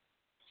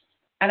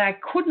 And I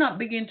could not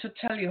begin to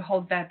tell you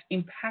how that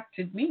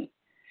impacted me.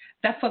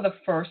 That for the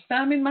first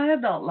time in my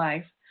adult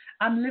life,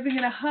 I'm living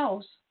in a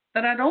house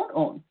that I don't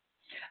own.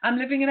 I'm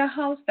living in a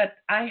house that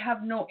I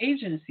have no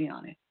agency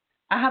on it.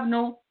 I have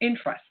no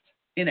interest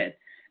in it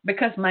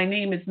because my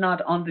name is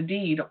not on the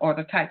deed or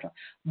the title.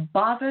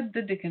 Bothered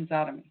the dickens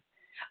out of me.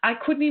 I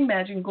couldn't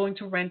imagine going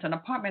to rent an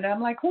apartment.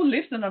 I'm like, who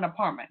lives in an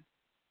apartment?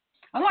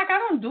 I'm like, I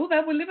don't do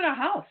that. We live in a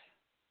house.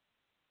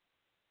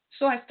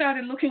 So I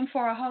started looking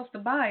for a house to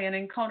buy and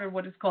encountered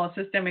what is called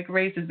systemic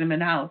racism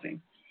in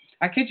housing.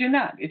 I kid you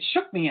not. It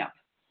shook me up.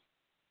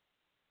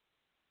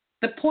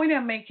 The point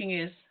I'm making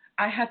is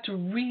I had to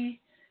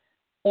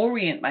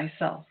reorient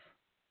myself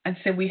and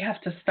say we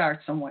have to start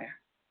somewhere.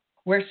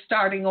 We're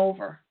starting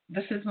over.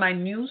 This is my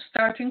new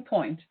starting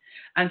point.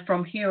 And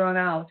from here on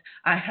out,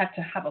 I had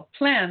to have a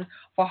plan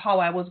for how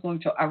I was going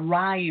to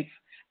arrive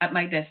at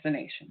my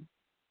destination.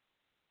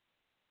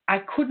 I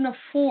couldn't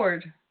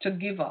afford to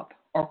give up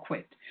or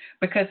quit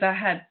because I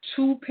had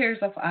 2 pairs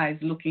of eyes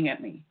looking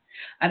at me.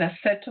 And I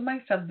said to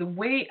myself, the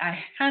way I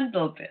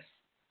handle this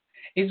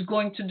is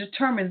going to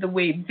determine the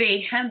way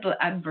they handle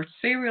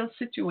adversarial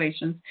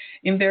situations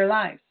in their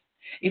lives.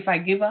 If I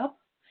give up,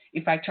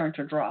 if I turn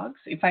to drugs,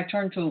 if I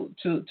turn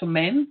to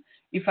men,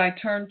 if I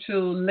turn to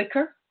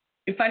liquor,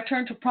 if I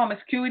turn to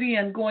promiscuity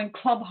and going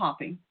club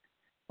hopping,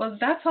 well,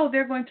 that's how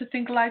they're going to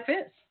think life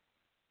is.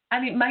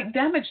 And it might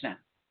damage them.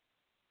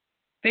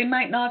 They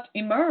might not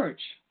emerge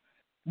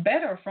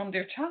better from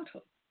their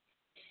childhood.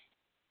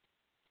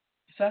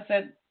 So I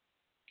said,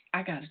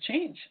 I got to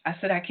change. I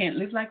said, I can't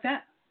live like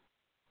that.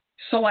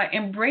 So I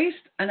embraced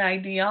an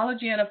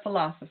ideology and a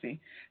philosophy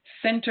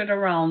centered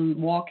around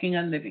walking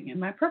and living in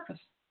my purpose.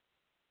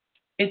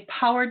 It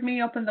powered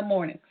me up in the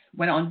mornings,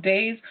 when on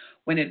days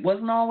when it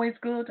wasn't always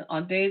good,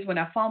 on days when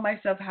I found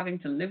myself having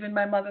to live in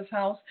my mother's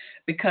house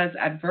because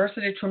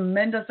adversity,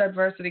 tremendous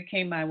adversity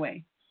came my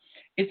way.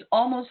 It's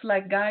almost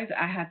like, guys,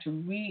 I had to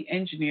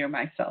re-engineer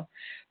myself.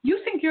 You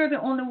think you're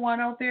the only one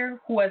out there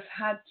who has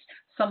had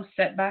some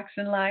setbacks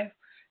in life?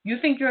 You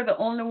think you're the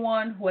only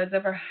one who has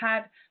ever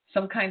had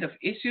some kind of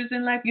issues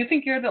in life? You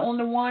think you're the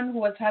only one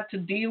who has had to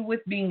deal with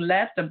being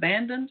left,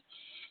 abandoned,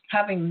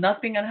 having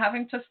nothing and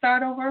having to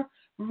start over?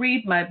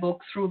 Read my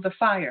book, Through the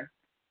Fire.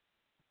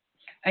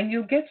 And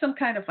you'll get some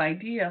kind of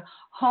idea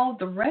how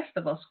the rest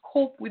of us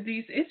cope with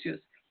these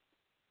issues.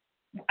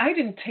 I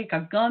didn't take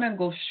a gun and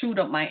go shoot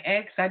up my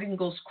ex. I didn't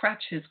go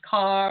scratch his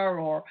car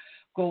or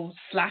go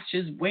slash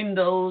his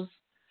windows.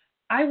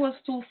 I was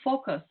too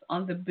focused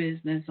on the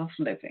business of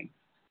living.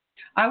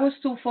 I was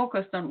too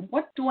focused on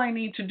what do I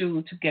need to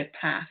do to get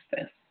past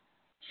this?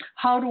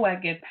 How do I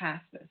get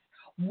past this?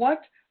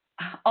 What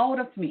out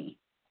of me?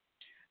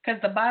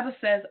 Because the Bible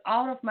says,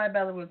 out of my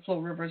belly will flow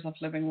rivers of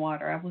living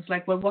water. I was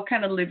like, well, what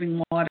kind of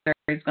living water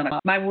is going to come?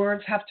 My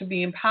words have to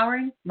be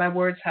empowering. My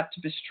words have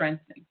to be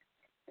strengthening.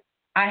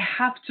 I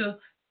have to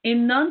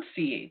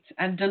enunciate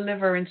and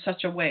deliver in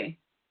such a way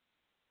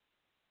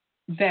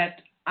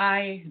that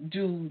I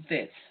do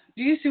this.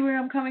 Do you see where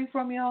I'm coming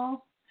from,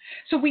 y'all?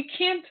 So we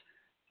can't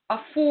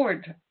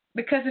afford,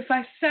 because if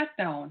I sat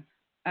down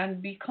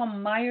and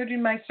become mired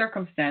in my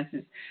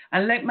circumstances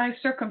and let my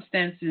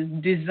circumstances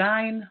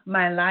design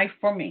my life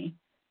for me,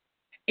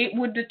 it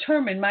would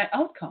determine my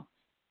outcome.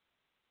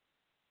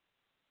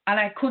 And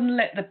I couldn't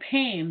let the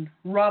pain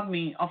rob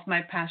me of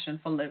my passion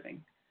for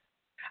living.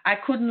 I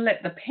couldn't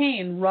let the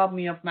pain rob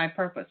me of my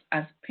purpose,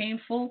 as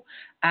painful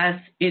as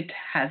it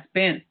has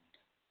been.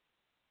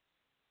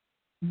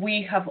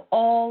 We have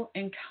all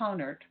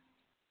encountered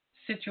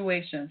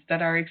situations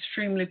that are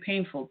extremely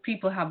painful.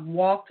 People have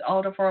walked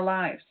out of our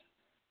lives.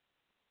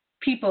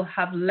 People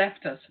have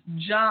left us.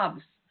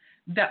 Jobs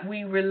that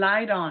we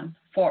relied on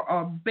for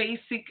our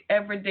basic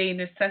everyday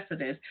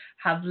necessities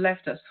have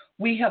left us.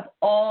 We have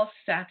all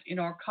sat in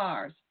our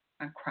cars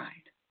and cried.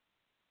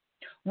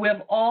 We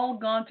have all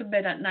gone to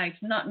bed at night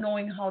not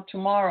knowing how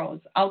tomorrow's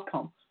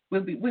outcome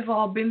will be. We've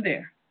all been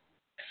there.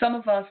 Some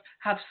of us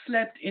have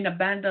slept in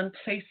abandoned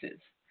places.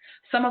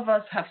 Some of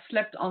us have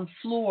slept on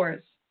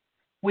floors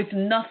with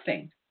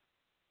nothing.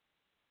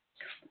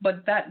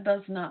 But that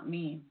does not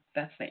mean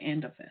that's the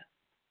end of it.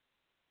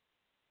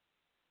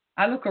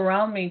 I look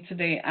around me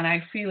today and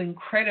I feel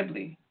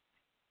incredibly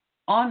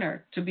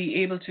honored to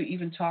be able to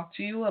even talk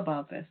to you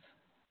about this.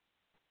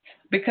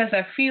 Because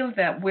I feel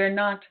that we're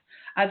not,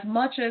 as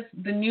much as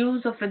the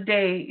news of the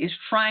day is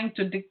trying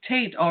to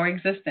dictate our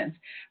existence.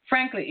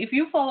 Frankly, if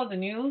you follow the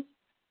news,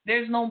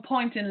 there's no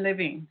point in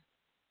living.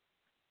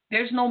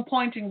 There's no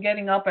point in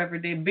getting up every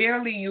day.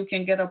 Barely you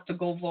can get up to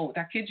go vote.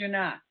 I kid you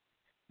not.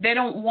 They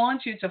don't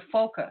want you to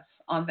focus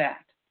on that.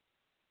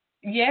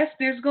 Yes,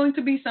 there's going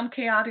to be some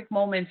chaotic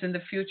moments in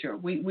the future.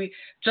 We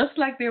just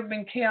like there have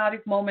been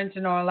chaotic moments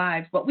in our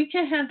lives, but we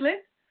can handle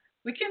it.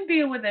 We can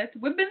deal with it.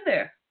 We've been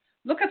there.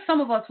 Look at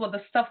some of us with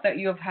the stuff that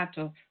you have had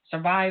to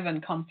survive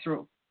and come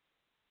through.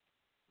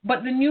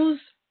 But the news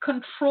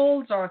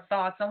controls our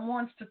thoughts and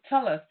wants to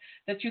tell us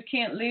that you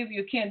can't live,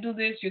 you can't do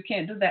this, you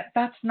can't do that.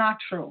 That's not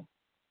true.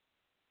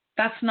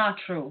 That's not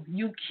true.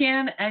 You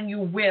can and you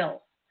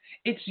will.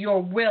 It's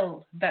your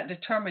will that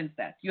determines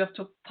that. You have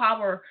to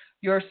power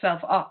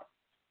yourself up.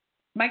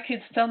 My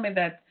kids tell me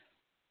that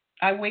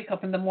I wake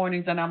up in the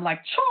mornings and I'm like,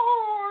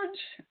 charge!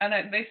 And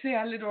they say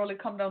I literally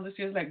come down the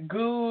stairs like,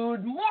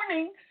 good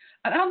morning.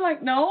 And I'm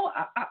like, no,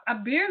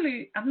 I'm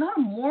not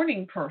a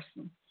morning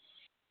person.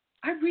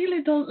 I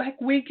really don't like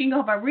waking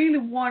up. I really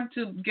want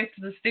to get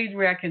to the stage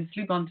where I can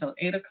sleep until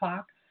 8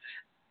 o'clock.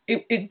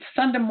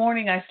 Sunday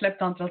morning, I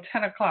slept until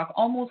 10 o'clock,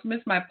 almost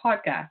missed my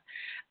podcast.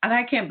 And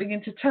I can't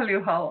begin to tell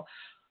you how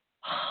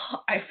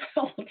I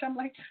felt. I'm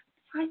like,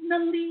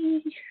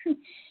 finally,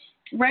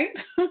 right?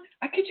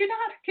 I kid you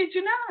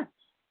not.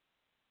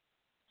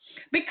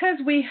 Because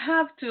we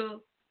have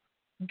to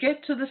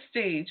get to the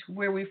stage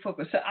where we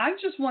focus. So I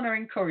just want to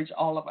encourage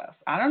all of us.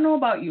 I don't know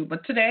about you,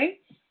 but today,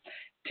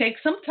 take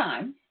some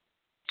time,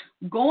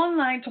 go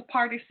online to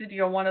Party City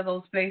or one of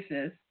those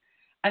places,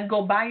 and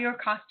go buy your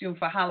costume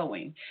for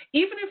Halloween.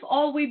 Even if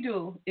all we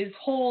do is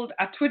hold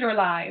a Twitter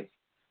live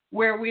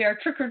where we are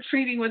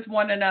trick-or-treating with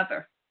one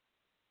another,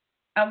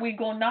 and we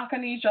go knock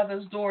on each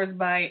other's doors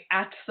by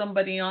at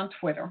somebody on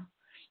Twitter,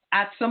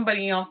 at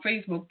somebody on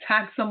Facebook,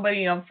 tag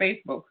somebody on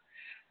Facebook,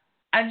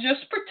 and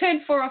just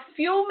pretend for a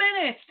few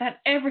minutes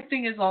that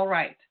everything is all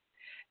right.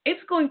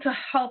 It's going to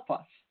help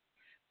us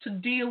to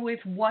deal with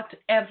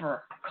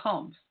whatever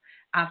comes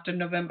after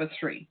November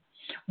 3.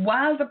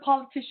 While the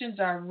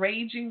politicians are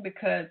raging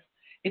because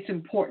it's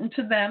important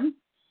to them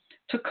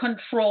to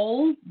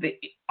control the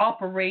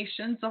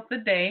operations of the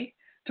day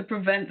to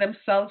prevent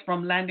themselves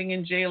from landing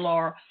in jail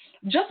or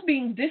just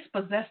being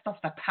dispossessed of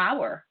the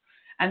power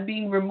and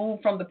being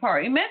removed from the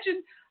power.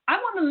 Imagine, I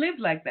want to live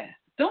like that,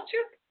 don't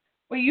you?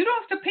 Where you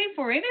don't have to pay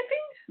for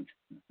anything.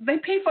 They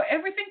pay for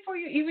everything for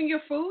you, even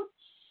your food.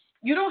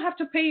 You don't have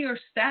to pay your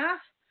staff.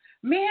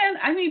 Man,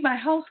 I need my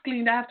house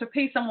cleaned. I have to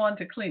pay someone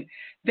to clean.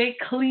 They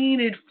clean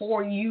it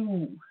for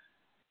you.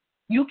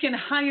 You can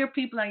hire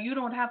people and you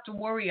don't have to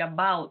worry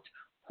about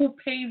who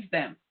pays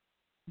them.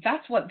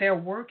 That's what they're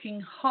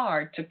working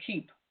hard to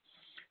keep.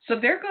 So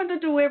they're going to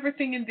do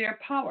everything in their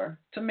power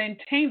to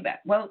maintain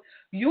that. Well,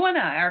 you and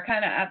I are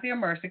kind of at their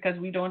mercy because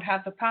we don't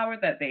have the power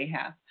that they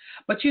have.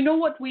 But you know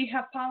what we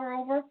have power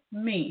over?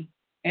 Me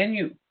and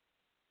you.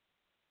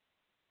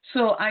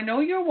 So I know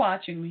you're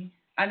watching me.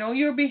 I know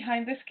you're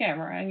behind this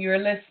camera and you're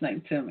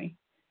listening to me.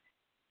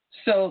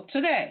 So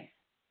today,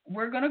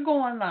 we're going to go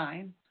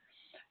online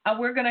and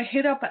we're going to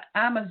hit up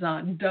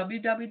Amazon,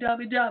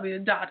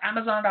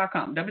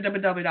 www.amazon.com,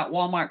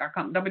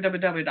 www.walmart.com,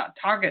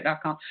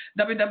 www.target.com,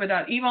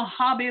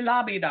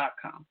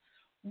 www.evenhobbylobby.com.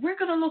 We're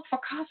going to look for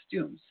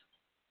costumes.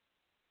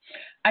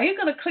 Are you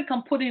going to click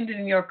on put it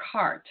in your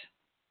cart?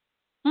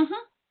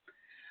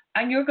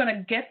 And you're going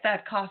to get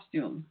that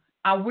costume.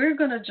 And we're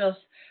going to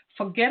just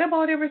forget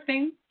about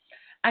everything.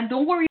 And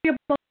don't worry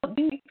about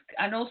weight.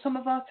 I know some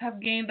of us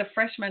have gained the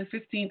freshman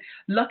 15.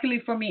 Luckily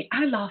for me,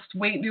 I lost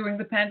weight during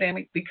the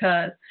pandemic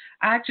because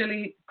I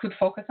actually could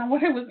focus on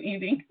what I was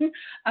eating.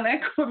 And I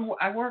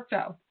worked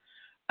out.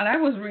 And I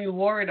was really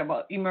worried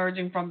about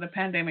emerging from the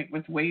pandemic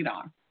with weight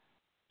on.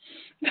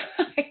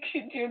 I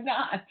kid you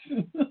not.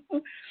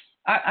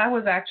 I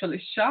was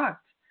actually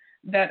shocked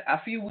that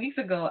a few weeks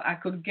ago I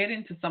could get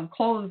into some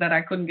clothes that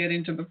I couldn't get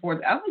into before.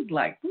 I was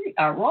like, we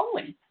are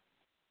rolling.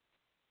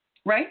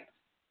 Right?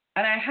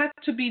 And I had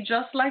to be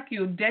just like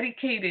you,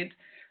 dedicated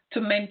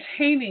to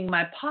maintaining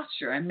my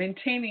posture and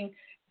maintaining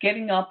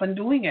getting up and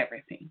doing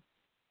everything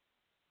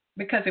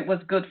because it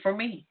was good for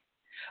me.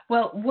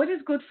 Well, what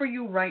is good for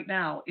you right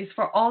now is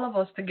for all of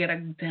us to get a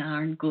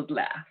darn good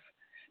laugh.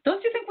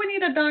 Don't you think we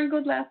need a darn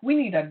good laugh? We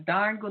need a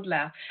darn good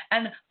laugh.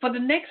 And for the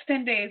next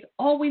 10 days,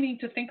 all we need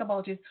to think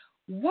about is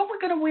what we're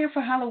going to wear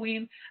for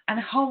Halloween and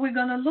how we're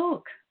going to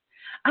look.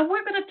 And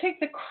we're going to take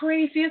the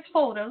craziest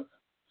photos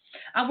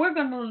and we're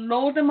going to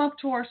load them up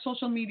to our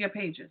social media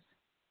pages.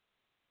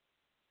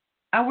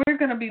 And we're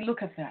going to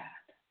look at that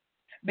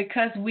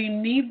because we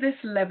need this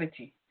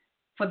levity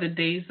for the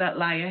days that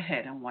lie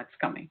ahead and what's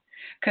coming.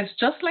 Because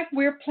just like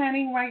we're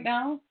planning right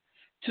now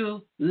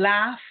to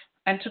laugh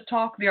and to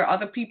talk, there are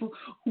other people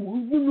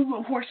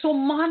who are so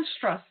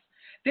monstrous.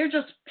 They're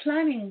just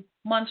planning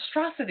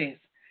monstrosities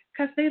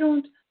because they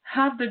don't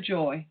have the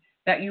joy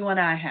that you and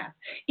I have.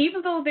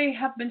 Even though they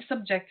have been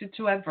subjected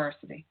to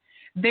adversity,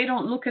 they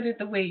don't look at it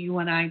the way you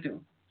and I do.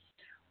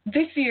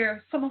 This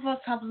year, some of us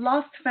have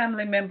lost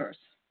family members.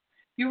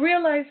 You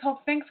realize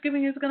how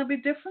Thanksgiving is going to be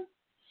different?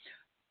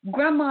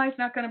 Grandma is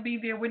not going to be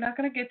there. We're not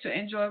going to get to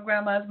enjoy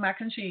Grandma's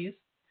mac and cheese,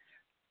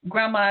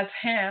 Grandma's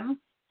ham,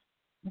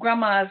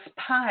 Grandma's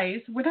pies.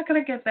 We're not going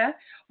to get that.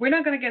 We're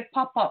not going to get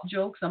pop-up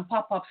jokes and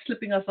pop-up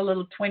slipping us a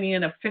little 20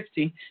 and a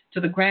 50 to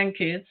the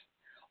grandkids.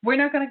 We're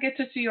not going to get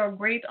to see our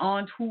great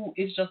aunt, who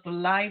is just the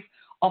life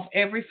of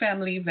every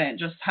family event,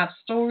 just have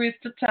stories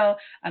to tell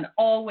and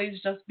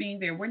always just being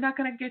there. We're not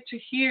going to get to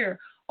hear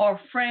our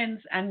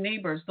friends and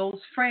neighbors, those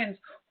friends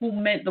who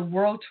meant the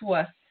world to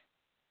us,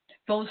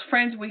 those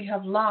friends we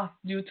have lost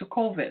due to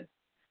COVID.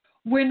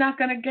 We're not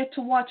going to get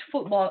to watch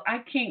football.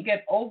 I can't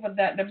get over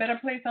that. They better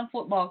play some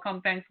football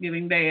come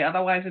Thanksgiving Day.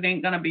 Otherwise, it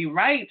ain't going to be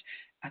right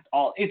at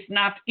all. It's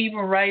not even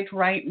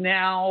right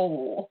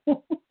now.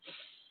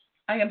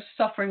 I am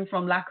suffering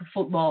from lack of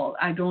football.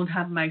 I don't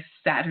have my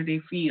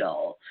Saturday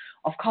feel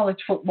of college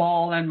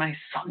football and my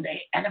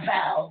Sunday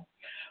NFL.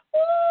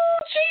 Oh,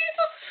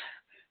 Jesus.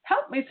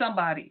 Help me,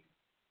 somebody.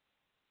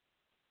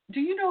 Do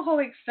you know how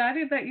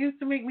excited that used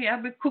to make me?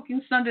 I've been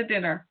cooking Sunday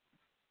dinner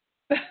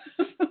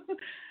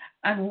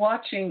and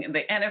watching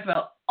the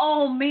NFL.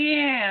 Oh,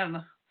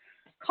 man.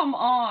 Come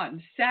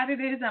on.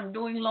 Saturdays, I'm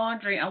doing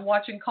laundry. I'm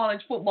watching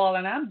college football,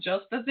 and I'm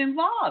just as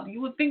involved. You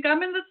would think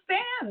I'm in the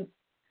stands.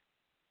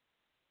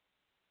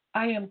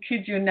 I am,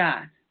 kid you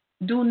not.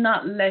 Do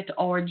not let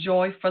our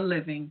joy for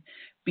living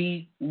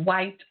be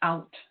wiped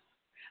out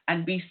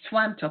and be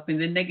swamped up in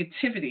the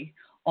negativity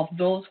of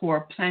those who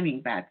are planning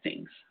bad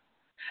things.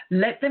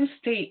 Let them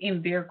stay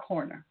in their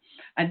corner.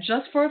 And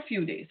just for a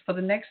few days, for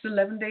the next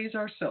 11 days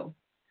or so,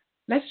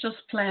 let's just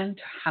plan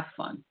to have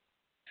fun.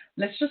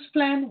 Let's just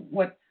plan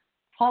what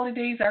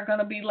holidays are going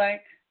to be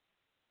like.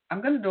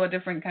 I'm going to do a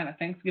different kind of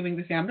Thanksgiving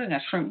this year. I'm doing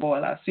a shrimp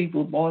boil, a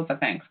seafood boil for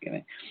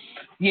Thanksgiving.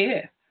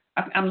 Yeah.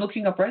 I'm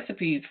looking up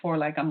recipes for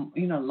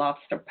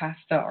lobster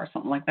pasta or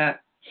something like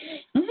that.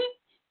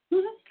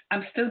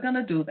 I'm still going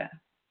to do that.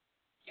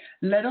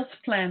 Let us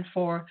plan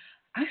for,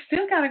 I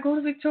still got to go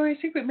to Victoria's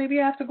Secret.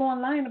 Maybe I have to go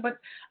online, but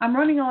I'm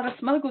running out of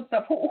smell good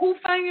stuff. Who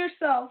find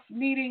yourself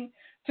needing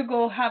to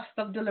go have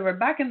stuff delivered?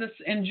 Back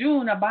in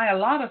June, I buy a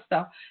lot of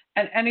stuff,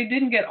 and it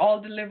didn't get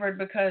all delivered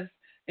because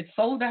it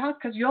sold out,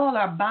 because y'all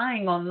are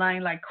buying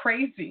online like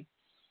crazy.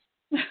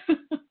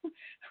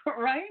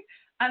 Right?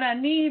 And I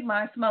need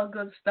my smell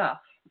good stuff.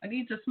 I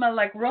need to smell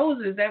like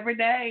roses every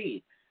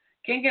day.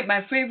 Can't get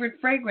my favorite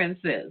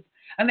fragrances.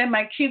 And then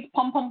my kids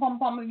pump,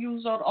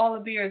 use out all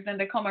of theirs, then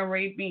they come and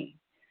raid me.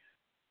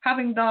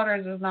 Having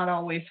daughters is not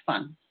always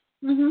fun.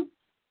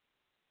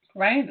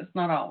 Right? It's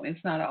not always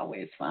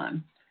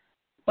fun.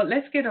 But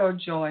let's get our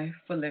joy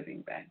for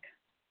living back.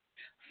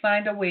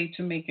 Find a way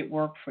to make it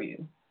work for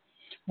you.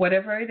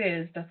 Whatever it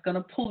is that's going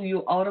to pull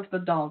you out of the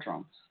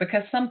doldrums.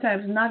 Because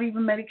sometimes not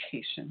even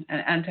medication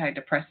and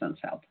antidepressants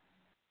help.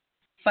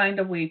 Find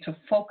a way to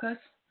focus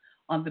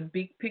on the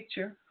big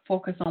picture.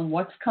 Focus on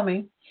what's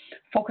coming.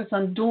 Focus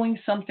on doing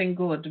something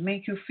good to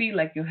make you feel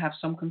like you have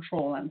some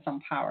control and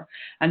some power,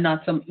 and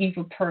not some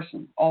evil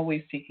person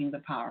always taking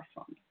the power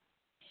from you.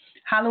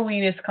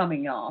 Halloween is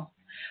coming, y'all.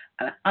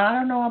 And I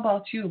don't know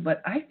about you,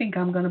 but I think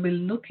I'm going to be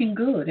looking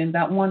good in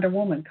that Wonder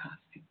Woman costume.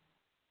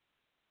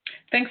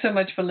 Thanks so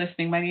much for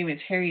listening. My name is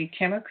Harriet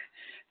Kimmick.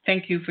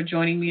 Thank you for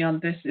joining me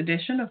on this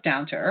edition of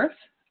Down to Earth.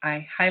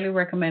 I highly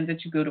recommend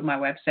that you go to my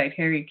website,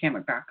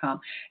 harrietkimmick.com.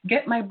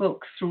 Get my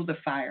book, Through the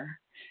Fire.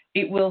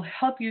 It will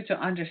help you to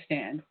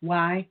understand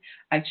why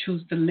I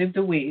choose to live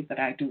the way that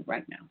I do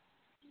right now.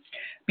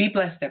 Be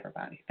blessed,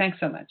 everybody. Thanks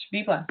so much.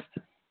 Be blessed.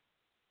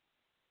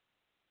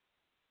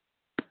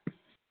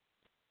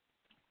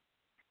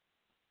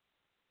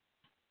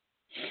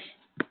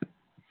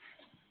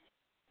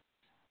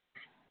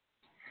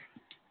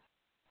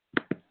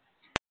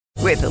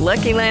 With the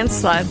Lucky Land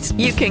Slots,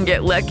 you can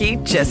get lucky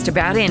just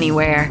about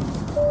anywhere.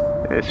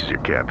 This is your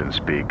captain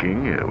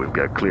speaking. We've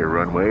got clear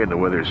runway and the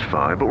weather's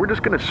fine, but we're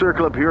just going to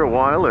circle up here a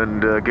while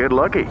and get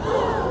lucky.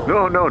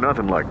 No,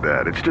 nothing like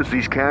that. It's just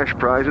these cash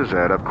prizes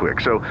add up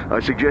quick. So I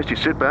suggest you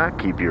sit back,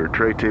 keep your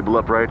tray table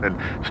upright, and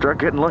start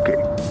getting lucky.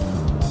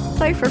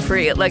 Play for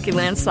free at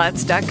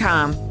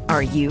LuckyLandSlots.com.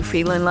 Are you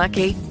feeling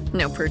lucky?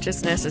 No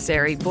purchase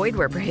necessary. Void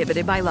where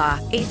prohibited by law.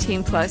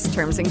 18+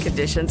 terms and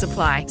conditions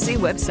apply. See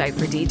website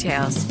for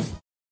details.